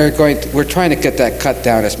 no, we're trying to get that cut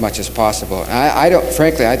down as much as possible.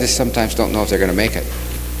 Frankly, I just sometimes don't know if they're going to make it.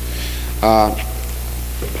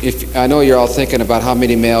 I know you're all thinking about how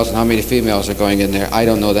many males and how many females are going in there. I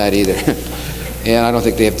don't know that either. And I don't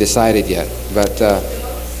think they have decided yet. But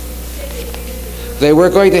they were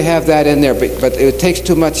going to have that in there, but it takes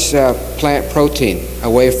too much plant protein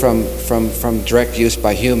away from direct use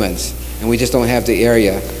by humans. And we just don't have the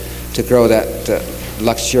area to grow that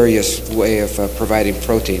luxurious way of providing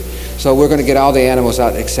protein. So we're going to get all the animals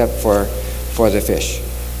out except for the fish.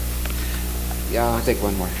 Yeah, I'll take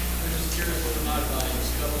one more. I'm just curious whether or not you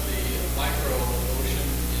discover the micro-ocean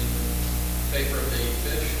in favor of the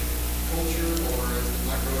fish culture, or is the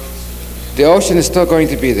micro-ocean? The ocean is still going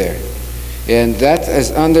to be there. And that is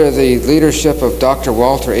under the leadership of Dr.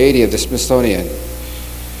 Walter Adie of the Smithsonian.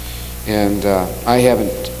 And I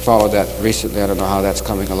haven't followed that recently. I don't know how that's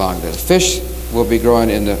coming along. The fish will be growing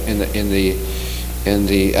in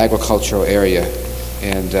the agricultural area,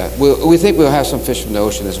 and we think we'll have some fish from the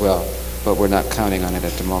ocean as well, but we're not counting on it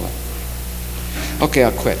at the moment. Okay,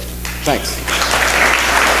 I'll quit. Thanks.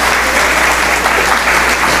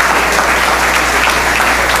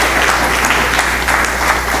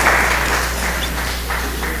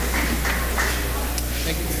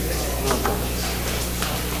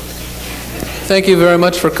 Thank you very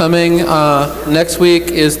much for coming. Next week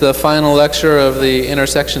is the final lecture of the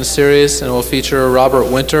Intersection series, and it will feature Robert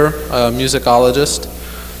Winter, a musicologist.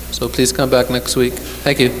 So please come back next week.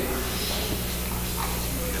 Thank you. The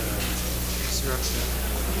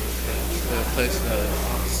place,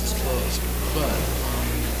 office is closed, but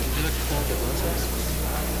would you like to pull up the lenses?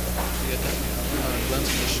 You get that? Glen's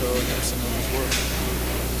going to show him some of his work.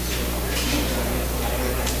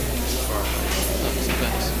 So,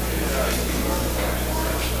 thanks.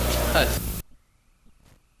 Hi.